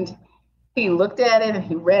 And he looked at it and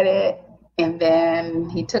he read it, and then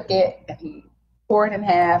he took it and he tore it in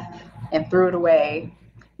half and threw it away.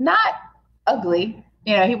 Not ugly,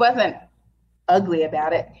 he wasn't ugly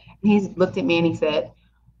about it. And he looked at me and he said,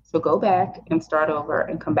 "So go back and start over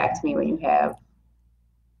and come back to me when you have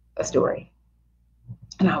a story."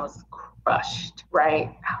 And I was crushed,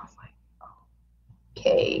 right? I was like,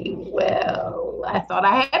 okay, well, I thought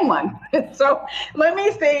I had one. So let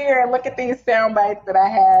me sit here and look at these sound bites that I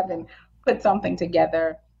have and put something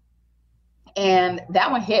together. And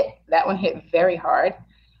that one hit very hard.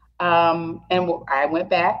 And I went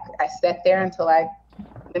back, I sat there until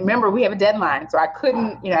remember we have a deadline. So I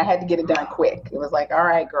couldn't, I had to get it done quick. It was like, all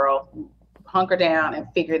right, girl, hunker down and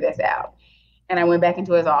figure this out. And I went back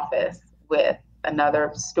into his office with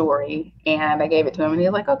another story and I gave it to him and he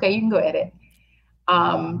was like, okay, you can go edit.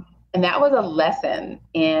 And that was a lesson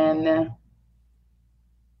in,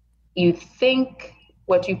 you think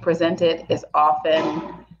what you presented is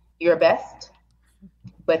often your best,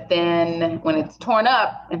 but then when it's torn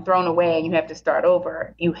up and thrown away and you have to start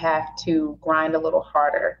over, you have to grind a little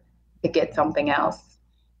harder to get something else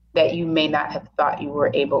that you may not have thought you were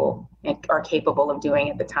able or capable of doing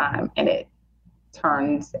at the time. And it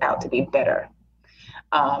turns out to be better.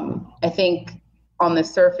 I think on the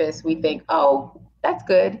surface, we think, oh, that's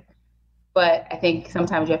good. But I think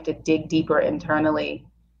sometimes you have to dig deeper internally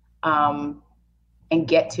and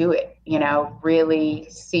get to it, really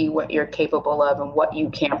see what you're capable of and what you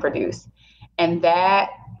can produce. And that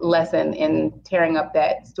lesson in tearing up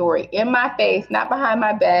that story in my face, not behind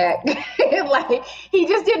my back, like he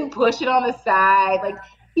just didn't push it on the side. Like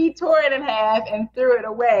he tore it in half and threw it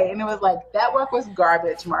away. And it was like, that work was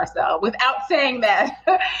garbage, Marcel, without saying that.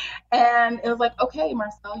 And it was like, okay,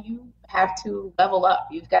 Marcel, you have to level up.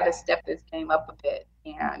 You've got to step this game up a bit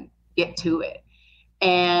and get to it.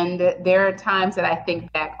 And there are times that I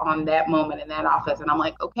think back on that moment in that office and I'm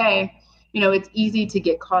like, okay, it's easy to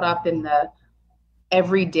get caught up in the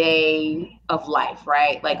everyday of life,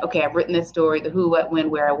 right? Like, okay, I've written this story, the who, what, when,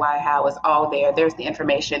 where, why, how is all there. There's the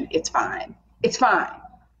information. It's fine. It's fine.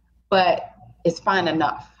 But it's fine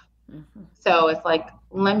enough. Mm-hmm. So it's like,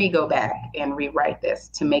 let me go back and rewrite this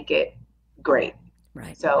to make it great.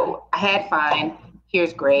 Right. So I had fine.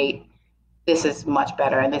 Here's great. This is much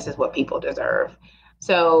better. And this is what people deserve.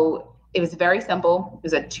 So it was very simple. It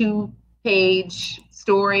was a 2-page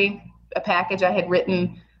story, a package I had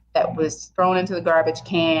written that was thrown into the garbage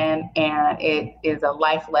can. And it is a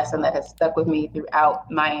life lesson that has stuck with me throughout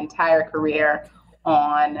my entire career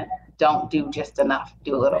on don't do just enough,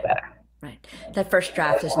 do a little better. Right. That first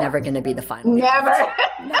draft is never going to be the final. Never.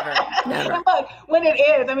 Never. Look, when it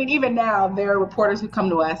is, even now there are reporters who come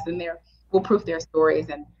to us and we'll proof their stories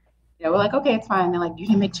and we're like, okay, it's fine. They're like, you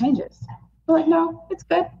didn't make changes. We're like, no, it's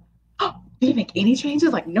good. Oh, did you make any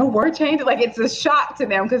changes? Like no word changes? Like it's a shock to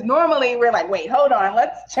them because normally we're like, wait, hold on,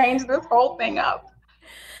 let's change this whole thing up.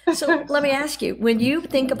 So let me ask you, when you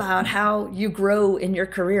think about how you grow in your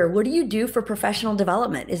career, what do you do for professional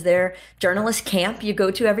development? Is there journalist camp you go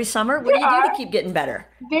to every summer? What do you do to keep getting better?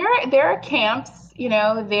 There are camps,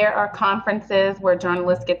 there are conferences where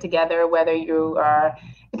journalists get together, whether you are,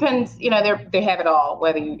 depends, they have it all,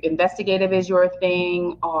 whether investigative is your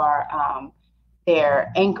thing or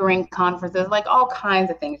they're anchoring conferences, like all kinds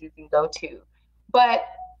of things you can go to. But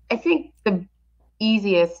I think the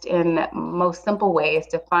easiest and most simple way is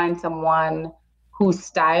to find someone whose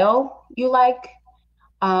style you like,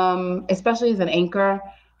 especially as an anchor,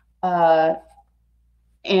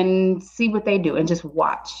 and see what they do and just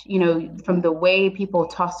watch. From the way people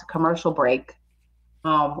toss a commercial break,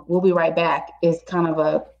 we'll be right back is kind of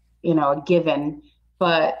a given,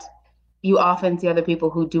 but you often see other people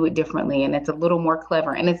who do it differently, and it's a little more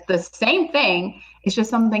clever. And it's the same thing. It's just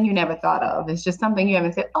something you never thought of. It's just something you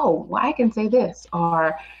haven't said, oh, well, I can say this,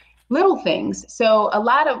 or little things. So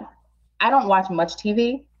I don't watch much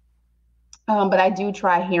TV, but I do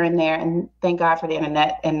try here and there. And thank God for the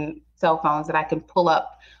internet and cell phones that I can pull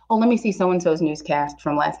up. Oh, let me see so-and-so's newscast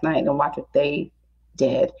from last night and watch what they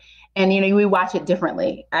did. And, we watch it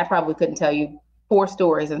differently. I probably couldn't tell you 4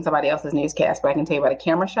 stories in somebody else's newscast, but I can tell you about a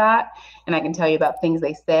camera shot, and I can tell you about things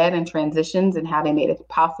they said and transitions and how they made it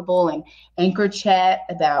possible, and anchor chat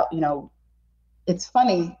about, it's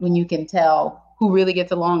funny when you can tell who really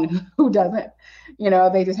gets along and who doesn't.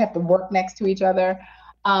 They just have to work next to each other.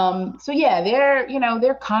 So yeah, there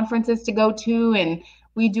are conferences to go to, and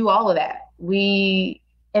we do all of that.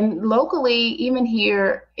 And locally, even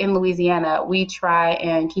here in Louisiana, we try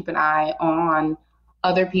and keep an eye on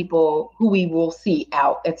other people who we will see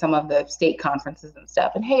out at some of the state conferences and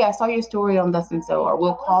stuff. And hey, I saw your story on thus and so, or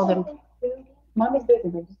we'll call them. Mommy's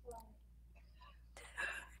busy.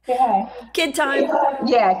 Say hi. Kid time.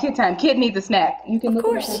 Yeah, kid time. Kid needs a snack. You can look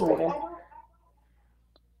at the refrigerator.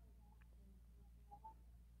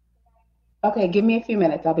 Okay, give me a few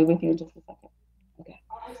minutes. I'll be with you in just a second. Okay.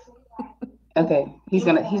 Okay, he's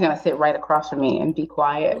gonna sit right across from me and be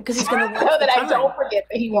quiet because he's gonna so that I don't forget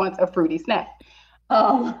that he wants a fruity snack.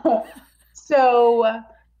 So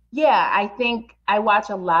yeah, I think I watch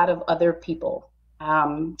a lot of other people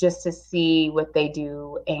just to see what they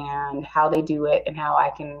do and how they do it, and how I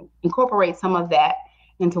can incorporate some of that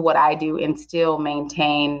into what I do and still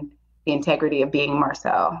maintain the integrity of being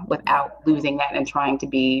Marcel without losing that and trying to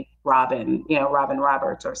be Robin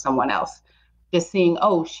Roberts or someone else. Just seeing,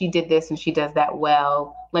 oh, she did this and she does that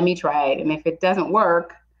well. Let me try it. And if it doesn't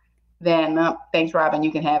work, then thanks, Robin,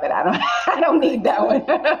 you can have it. I don't need that one.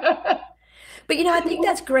 But I think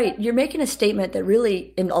that's great. You're making a statement that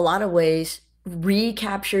really, in a lot of ways,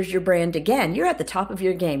 recaptures your brand again. You're at the top of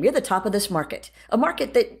your game. You're the top of this market, a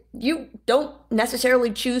market that you don't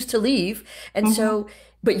necessarily choose to leave. And so,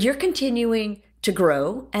 but you're continuing to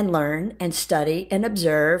grow and learn and study and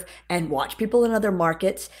observe and watch people in other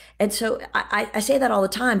markets. And so I say that all the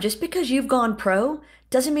time. Just because you've gone pro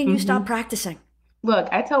doesn't mean you stop practicing. Look,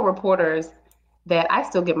 I tell reporters that I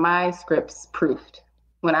still get my scripts proofed.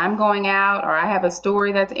 When I'm going out, or I have a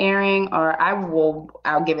story that's airing, or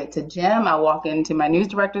I'll give it to Jim. I'll walk into my news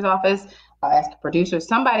director's office. I'll ask a producer,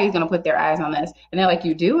 somebody's going to put their eyes on this. And they're like,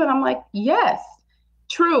 you do? And I'm like, yes,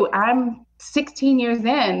 true. I'm 16 years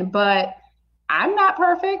in, but I'm not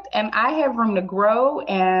perfect and I have room to grow,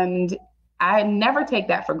 and I never take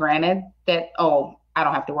that for granted that, oh, I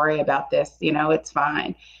don't have to worry about this. It's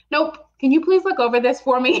fine. Nope. Can you please look over this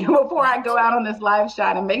for me before I go out on this live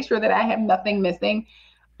shot and make sure that I have nothing missing?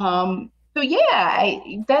 So yeah,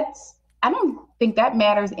 I don't think that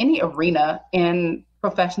matters any arena in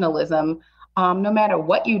professionalism. No matter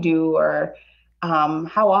what you do or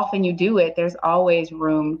how often you do it, there's always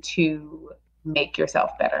room to make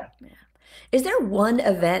yourself better. Yeah. Is there one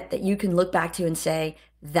event that you can look back to and say,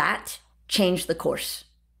 that changed the course?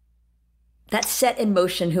 That set in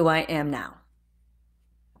motion who I am now?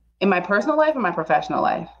 In my personal life or my professional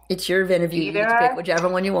life? It's your interview. You can pick whichever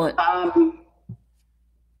one you want.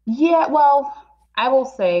 Yeah, well, I will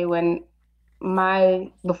say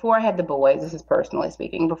before I had the boys, this is personally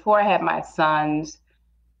speaking, before I had my sons,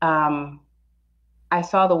 I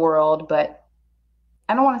saw the world, but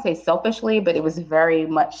I don't want to say selfishly, but it was very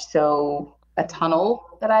much so a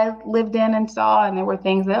tunnel that I lived in and saw. And there were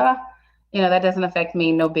things that, that doesn't affect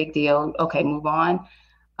me. No big deal. Okay, move on.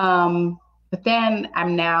 But then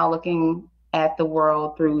I'm now looking at the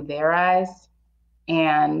world through their eyes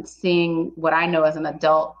and seeing what I know as an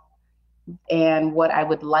adult and what I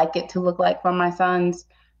would like it to look like from my sons.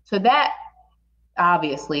 So that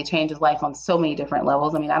obviously changes life on so many different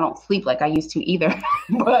levels. I mean, I don't sleep like I used to either,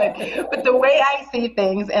 but the way I see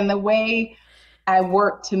things and the way I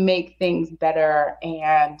work to make things better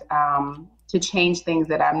and to change things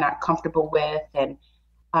that I'm not comfortable with, and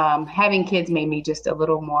having kids made me just a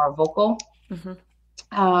little more vocal.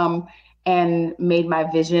 And made my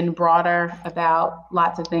vision broader about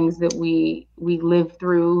lots of things that we live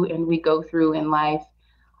through and we go through in life.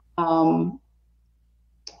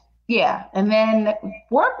 Yeah. And then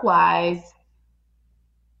work-wise,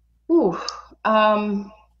 there's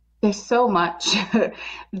so much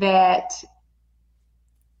that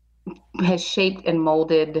has shaped and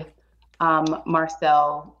molded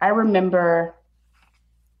Marcel. I remember,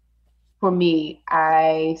 for me,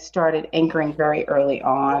 I started anchoring very early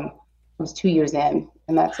on. I was 2 years in,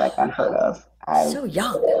 and that's like unheard of. So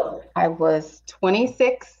young. I was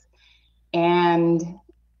 26, and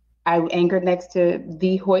I anchored next to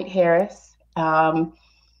the Hoyt Harris,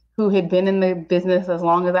 who had been in the business as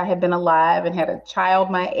long as I had been alive and had a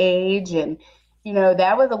child my age. And,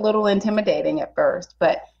 that was a little intimidating at first.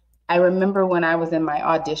 But I remember when I was in my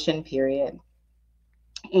audition period,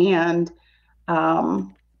 and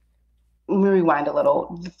let me rewind a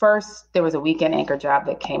little. First, there was a weekend anchor job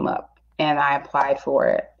that came up, and I applied for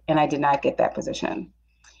it, and I did not get that position.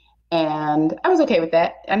 And I was okay with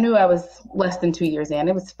that. I knew I was less than 2 years in.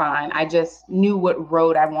 It was fine. I just knew what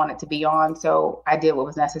road I wanted to be on. So I did what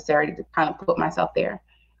was necessary to kind of put myself there.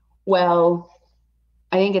 Well,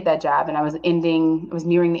 I didn't get that job, and I was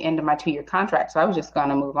nearing the end of my 2-year contract. So I was just going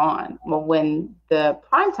to move on. Well, when the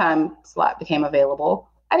primetime slot became available,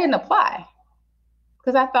 I didn't apply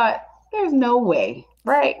because I thought there's no way,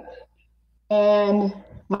 right? And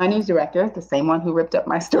my news director, the same one who ripped up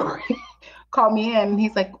my story, called me in, and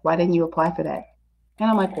he's like, why didn't you apply for that? And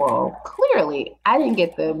I'm like, well, clearly I didn't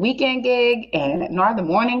get the weekend gig nor the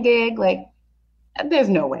morning gig. Like, there's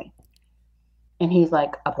no way. And he's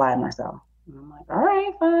like, apply, Marcel. And I'm like, all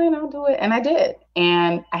right, fine, I'll do it. And I did.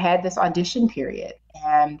 And I had this audition period,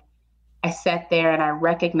 and I sat there and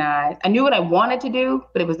I knew what I wanted to do,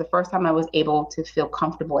 but it was the first time I was able to feel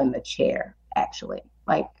comfortable in the chair, actually.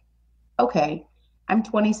 Like, okay, I'm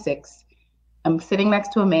 26. I'm sitting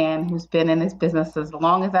next to a man who's been in this business as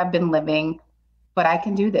long as I've been living, but I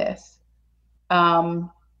can do this. And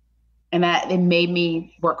it made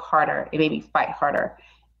me work harder. It made me fight harder.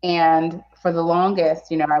 And for the longest,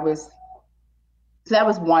 so that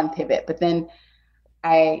was one pivot. But then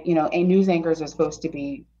news anchors are supposed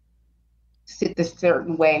to sit this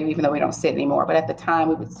certain way, even though we don't sit anymore. But at the time,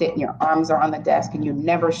 we would sit and your arms are on the desk and you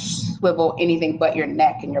never swivel anything but your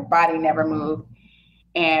neck and your body never moved.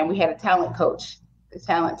 And we had a talent coach, the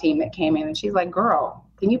talent team that came in, and she's like, girl,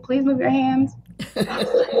 can you please move your hands?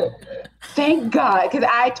 Thank God, because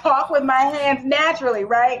I talk with my hands naturally,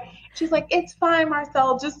 right? She's like, it's fine,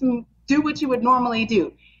 Marcel, just do what you would normally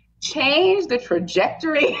do. Change the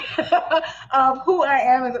trajectory of who I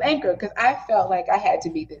am as an anchor, because I felt like I had to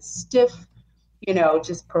be this stiff,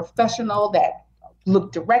 just professional that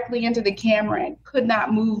looked directly into the camera and could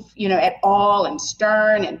not move, at all, and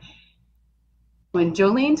stern. And when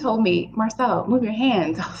Jolene told me, Marcel, move your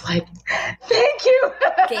hands, I was like, thank you.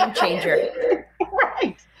 Game changer.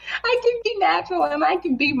 Right. I can be natural and I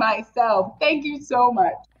can be myself. Thank you so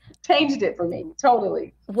much. Changed it for me,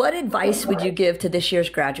 totally. What advice would you give to this year's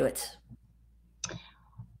graduates?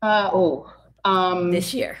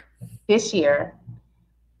 This year. This year,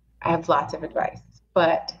 I have lots of advice.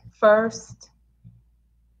 But first,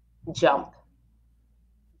 jump.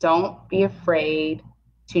 Don't be afraid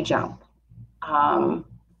to jump.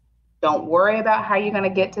 Don't worry about how you're going to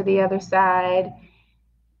get to the other side.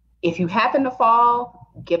 If you happen to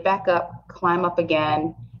fall, get back up, climb up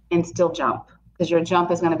again, and still jump, because your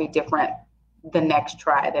jump is going to be different the next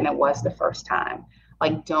try than it was the first time.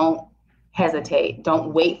 Like, don't hesitate.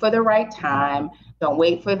 Don't wait for the right time. Don't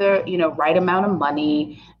wait for the, right amount of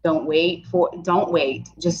money. Don't wait.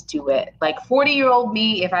 Just do it. Like 40-year-old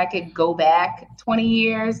me, if I could go back 20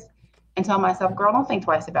 years and tell myself, girl, don't think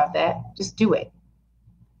twice about that. Just do it.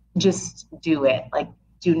 Just do it. Like,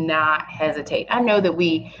 do not hesitate. I know that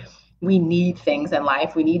we need things in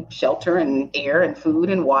life. We need shelter and air and food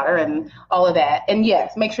and water and all of that. And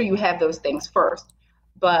yes, make sure you have those things first.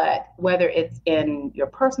 But whether it's in your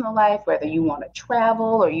personal life, whether you want to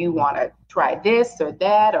travel or you want to try this or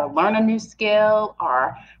that or learn a new skill,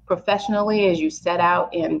 or professionally as you set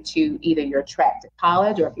out into either your track to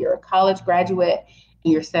college, or if you're a college graduate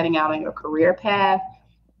and you're setting out on your career path,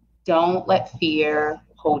 don't let fear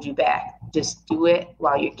hold you back. Just do it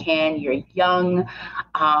while you can. You're young.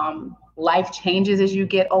 Life changes as you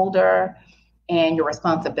get older and your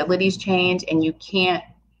responsibilities change, and you can't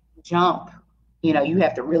jump. You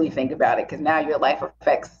have to really think about it, because now your life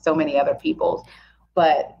affects so many other people's.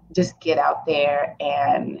 But just get out there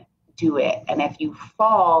and do it. And if you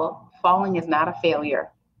falling is not a failure.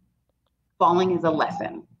 Falling is a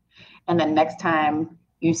lesson. And the next time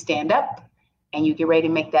you stand up and you get ready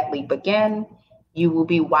to make that leap again, you will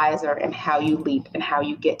be wiser in how you leap and how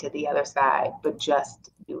you get to the other side. But just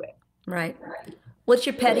do it. Right. What's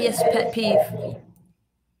your pettiest pet peeve?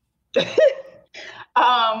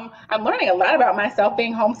 I'm learning a lot about myself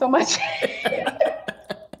being home so much.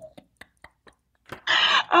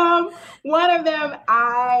 One of them,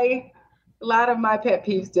 a lot of my pet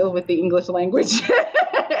peeves deal with the English language.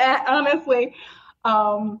 Honestly,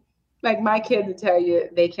 like my kids will tell you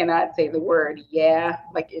they cannot say the word yeah,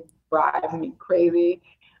 like it drives me crazy.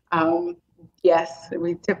 Yes,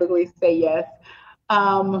 we typically say yes.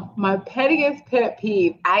 My pettiest pet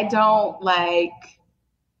peeve, I don't like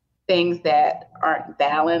things that aren't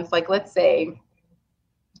balanced. Like, let's say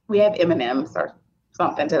we have M&Ms or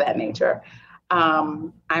something to that nature.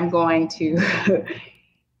 I'm going to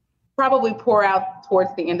probably pour out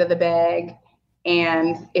towards the end of the bag.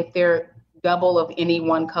 And if they're double of any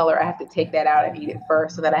one color, I have to take that out and eat it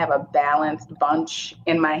first so that I have a balanced bunch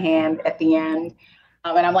in my hand at the end.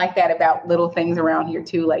 And I'm like that about little things around here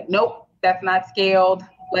too. Like, nope, that's not scaled.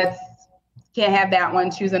 Can't have that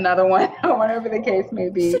one. Choose another one, or whatever the case may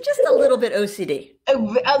be. So just a little bit OCD.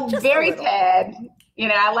 A very tad. You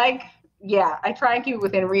know, I try and keep it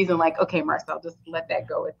within reason. Like, okay, Marcel, just let that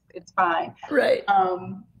go. It's fine. Right.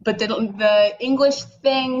 But the English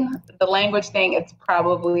thing, the language thing, it's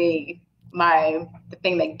probably the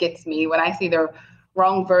thing that gets me when I see the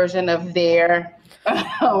wrong version of there.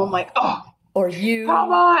 I'm like, oh. Or you.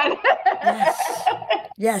 Come on.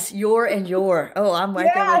 Yes, your and your. Oh, I'm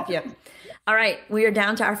right there with you. All right, we are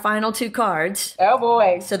down to our final 2 cards. Oh,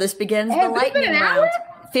 boy. So this begins the lightning round.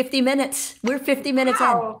 50 minutes. We're 50 minutes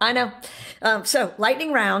in. I know. So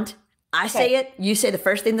lightning round. I say it. You say the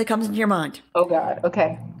first thing that comes into your mind. Oh, God.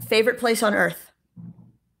 Okay. Favorite place on earth?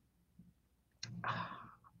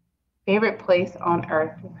 Favorite place on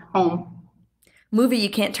earth? Home. Movie you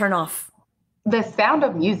can't turn off? The Sound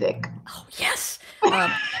of Music. Oh, yes.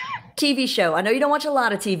 TV show. I know you don't watch a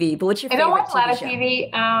lot of TV, but what's your favorite TV show? I don't watch a lot of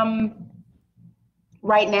TV.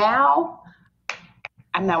 Right now,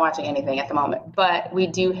 I'm not watching anything at the moment, but we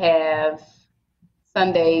do have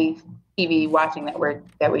Sunday TV watching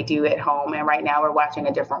that we do at home. And right now we're watching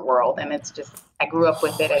A Different World. And it's just, I grew up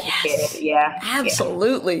with it as a kid. Yeah.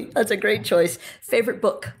 Absolutely. Yeah. That's a great choice. Favorite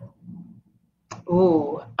book?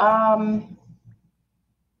 Ooh.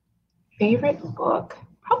 Favorite book?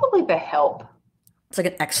 Probably The Help. It's like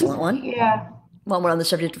an excellent one. Yeah. While we're on the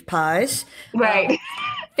subject of pies. Right.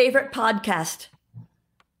 Favorite podcast?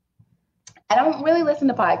 I don't really listen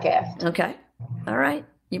to podcasts. Okay. All right.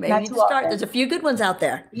 You may need to start. There's a few good ones out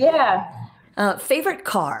there. Yeah. Favorite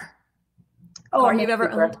car? Oh, car you've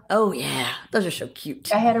ever owned? Oh, yeah. Those are so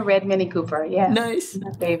cute. I had a red Mini Cooper. Yeah. Nice.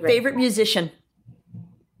 My favorite. Favorite musician?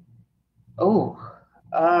 Oh,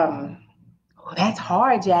 that's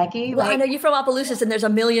hard, Jackie. Well, I know you're from Opelousas, and there's a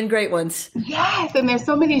million great ones. Yes, and there's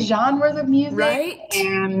so many genres of music. Right.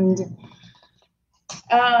 And,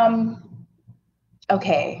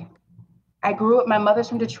 okay. My mother's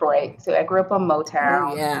from Detroit, so I grew up on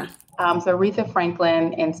Motown. Oh, yeah. So Aretha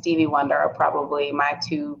Franklin and Stevie Wonder are probably my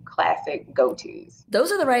 2 classic go-tos.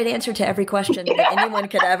 Those are the right answer to every question that anyone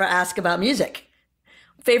could ever ask about music.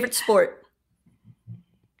 Favorite sport?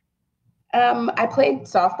 I played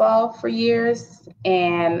softball for years,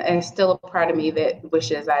 and there's still a part of me that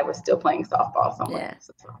wishes I was still playing softball somewhere. Yeah.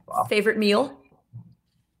 So softball. Favorite meal?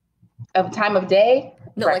 Of time of day?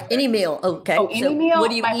 No, breakfast. Like any meal. Okay. Oh, any meal? What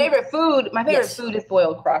do you eat? Favorite food is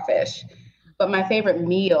boiled crawfish, but my favorite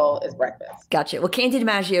meal is breakfast. Gotcha. Well, Candy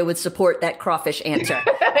DiMaggio would support that crawfish answer.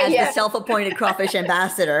 As the self-appointed crawfish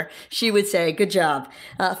ambassador, she would say, good job.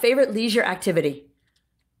 Favorite leisure activity?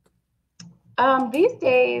 These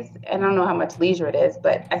days, and I don't know how much leisure it is,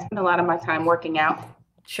 but I spend a lot of my time working out.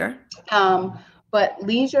 Sure. But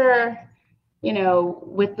leisure,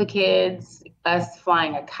 with the kids, us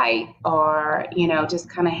flying a kite or, just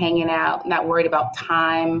kind of hanging out, not worried about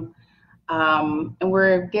time. And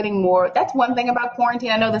we're getting more, that's one thing about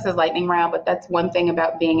quarantine. I know this is lightning round, but that's one thing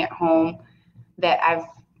about being at home that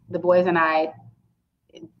the boys and I,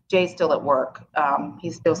 Jay's still at work.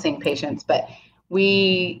 He's still seeing patients, but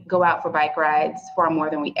we go out for bike rides far more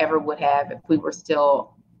than we ever would have if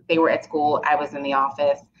they were at school, I was in the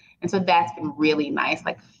office. And so that's been really nice,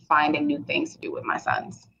 like finding new things to do with my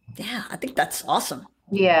sons. Yeah, I think that's awesome.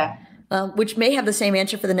 Yeah. Which may have the same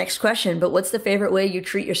answer for the next question, but what's the favorite way you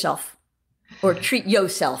treat yourself or treat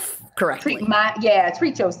yourself correctly?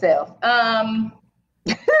 Treat yourself.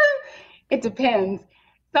 It depends.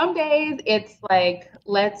 Some days it's like,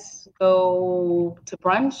 let's go to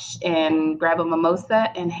brunch and grab a mimosa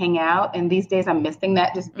and hang out. And these days I'm missing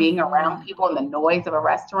that, just being around people and the noise of a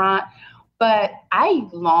restaurant. But I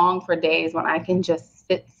long for days when I can just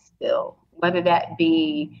sit still, whether that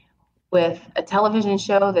be with a television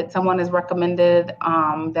show that someone has recommended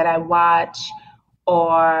that I watch,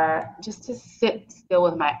 or just to sit still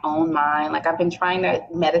with my own mind. Like I've been trying to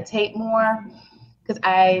meditate more because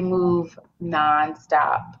I move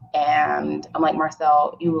nonstop. And I'm like,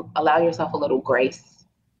 Marcel, you allow yourself a little grace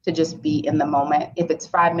to just be in the moment. If it's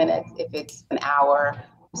 5 minutes, if it's an hour,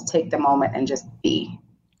 just take the moment and just be.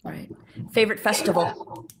 Right. Favorite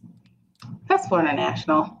festival? Festival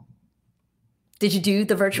International. Did you do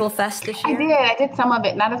the virtual fest this year? I did some of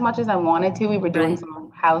it, not as much as I wanted to. We were doing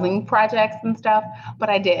some housing projects and stuff, but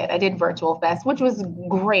I did Virtual Fest, which was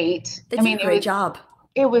great. They did a great job.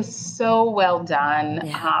 It was so well done.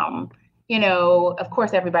 Yeah. Of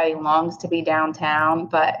course, everybody longs to be downtown,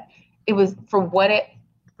 but it was for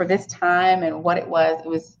this time and what it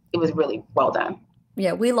was really well done.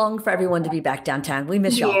 Yeah, we long for everyone to be back downtown. We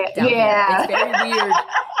miss y'all down yeah. here. It's very weird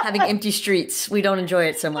having empty streets. We don't enjoy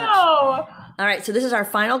it so much. No. All right, so this is our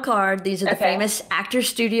final card. These are the famous Actor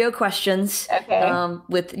Studio questions. Okay.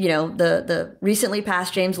 With the recently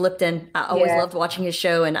passed James Lipton. I always loved watching his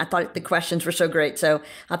show, and I thought the questions were so great. So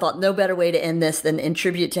I thought no better way to end this than in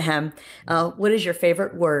tribute to him. What is your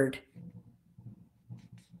favorite word?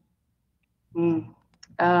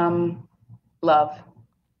 Love.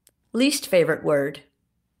 Least favorite word?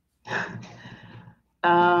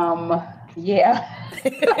 Yeah.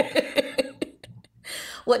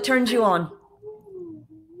 What turns you on?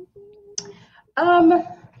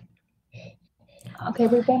 Okay,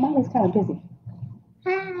 but that mom is kind of busy.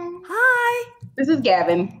 Hi. This is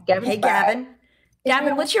Gavin. Hey, Gavin.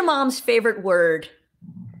 Gavin, what's your mom's favorite word?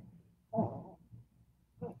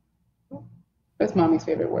 What's mommy's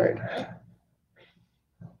favorite word?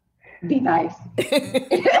 Be nice.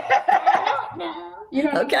 You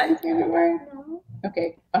know Okay. mommy's favorite word?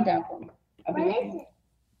 Okay, I'm down for it.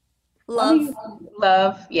 Love.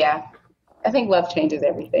 Love, yeah. I think love changes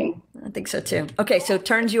everything. I think so too. Okay, so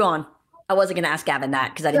turns you on. I wasn't going to ask Gavin that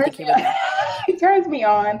because I didn't think he would know. It turns me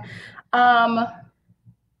on. I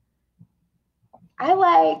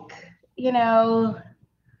like, a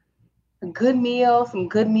good meal, some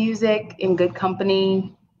good music, and good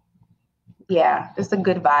company. Yeah, just a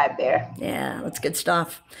good vibe there. Yeah, that's good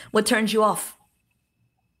stuff. What turns you off?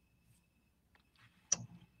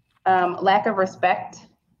 Lack of respect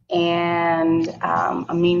and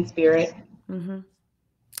a mean spirit. Mm-hmm.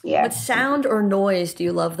 Yeah. What sound or noise do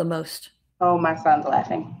you love the most? Oh, my son's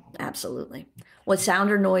laughing. Absolutely. What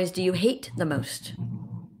sound or noise do you hate the most?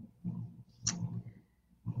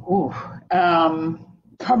 Ooh,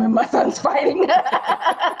 probably my son's fighting.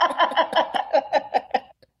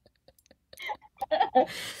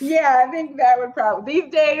 Yeah, I think that would probably,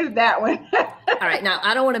 these days, that one. All right. Now,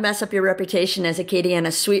 I don't want to mess up your reputation as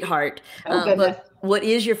Acadiana sweetheart. But what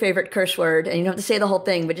is your favorite curse word? And you don't have to say the whole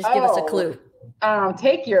thing, but just give us a clue.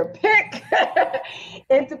 Take your pick.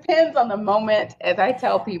 It depends on the moment. As I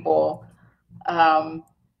tell people,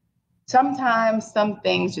 sometimes some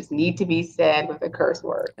things just need to be said with a curse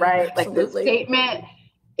word, right? Absolutely. Like the statement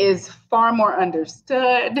is far more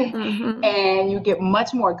understood, and you get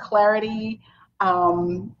much more clarity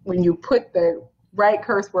when you put the right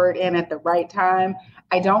curse word in at the right time.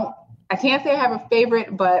 I can't say I have a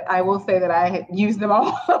favorite, but I will say that I use them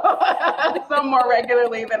all some more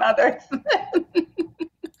regularly than others.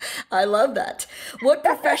 I love that. What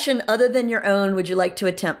profession other than your own would you like to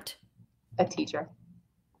attempt? A teacher.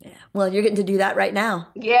 Yeah. Well, you're getting to do that right now.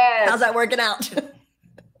 Yes. How's that working out?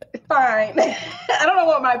 Fine. I don't know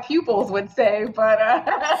what my pupils would say, but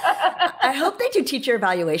I hope they do teacher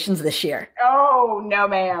evaluations this year. Oh, no,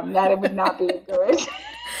 ma'am. That would not be good.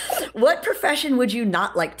 What profession would you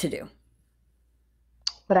not like to do?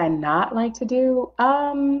 Would I not like to do?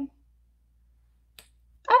 I don't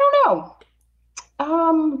know.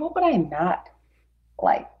 What would I not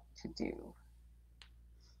like to do?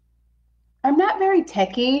 I'm not very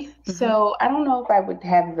techie, so I don't know if I would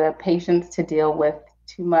have the patience to deal with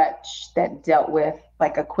too much that dealt with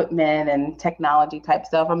like equipment and technology type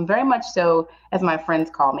stuff. I'm very much so, as my friends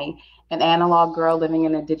call me, an analog girl living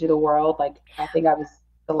in a digital world. Like, I think I was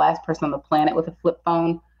the last person on the planet with a flip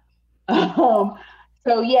phone.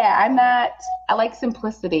 So yeah, I like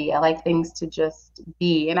simplicity. I like things to just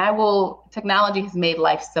be, and technology has made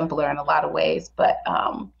life simpler in a lot of ways, but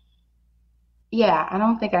yeah, I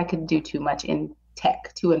don't think I could do too much in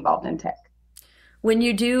tech, too involved in tech. When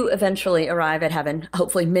you do eventually arrive at heaven,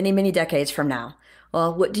 hopefully many, many decades from now,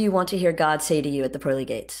 well, what do you want to hear God say to you at the pearly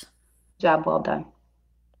gates? Job well done.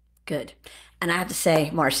 Good. And I have to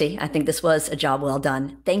say, Marcy, I think this was a job well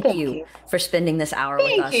done. Thank you for spending this hour with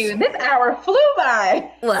us. Thank you. This hour flew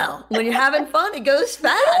by. Well, when you're having fun, it goes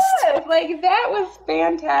fast. Yes, like that was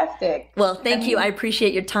fantastic. Well, thank you. I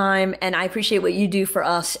appreciate your time, and I appreciate what you do for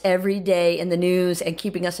us every day in the news and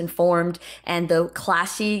keeping us informed, and the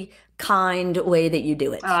classy, kind way that you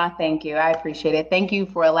do it. Thank you. I appreciate it. Thank you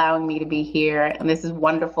for allowing me to be here. And this is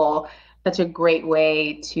wonderful. Such a great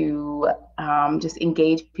way to just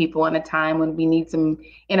engage people in a time when we need some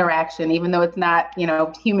interaction, even though it's not,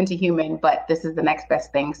 human to human, but this is the next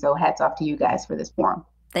best thing. So hats off to you guys for this forum.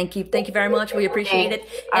 Thank you. Thank you very much. We appreciate it.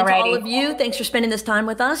 And to all of you, thanks for spending this time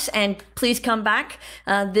with us. And please come back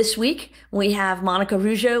this week. We have Monica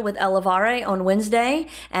Rougeau with Elevare on Wednesday,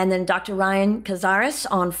 and then Dr. Ryan Cazares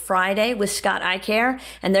on Friday with Scott Eye Care.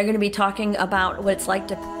 And they're going to be talking about what it's like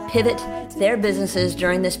to pivot their businesses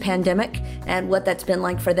during this pandemic and what that's been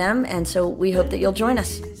like for them. And so we hope that you'll join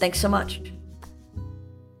us. Thanks so much.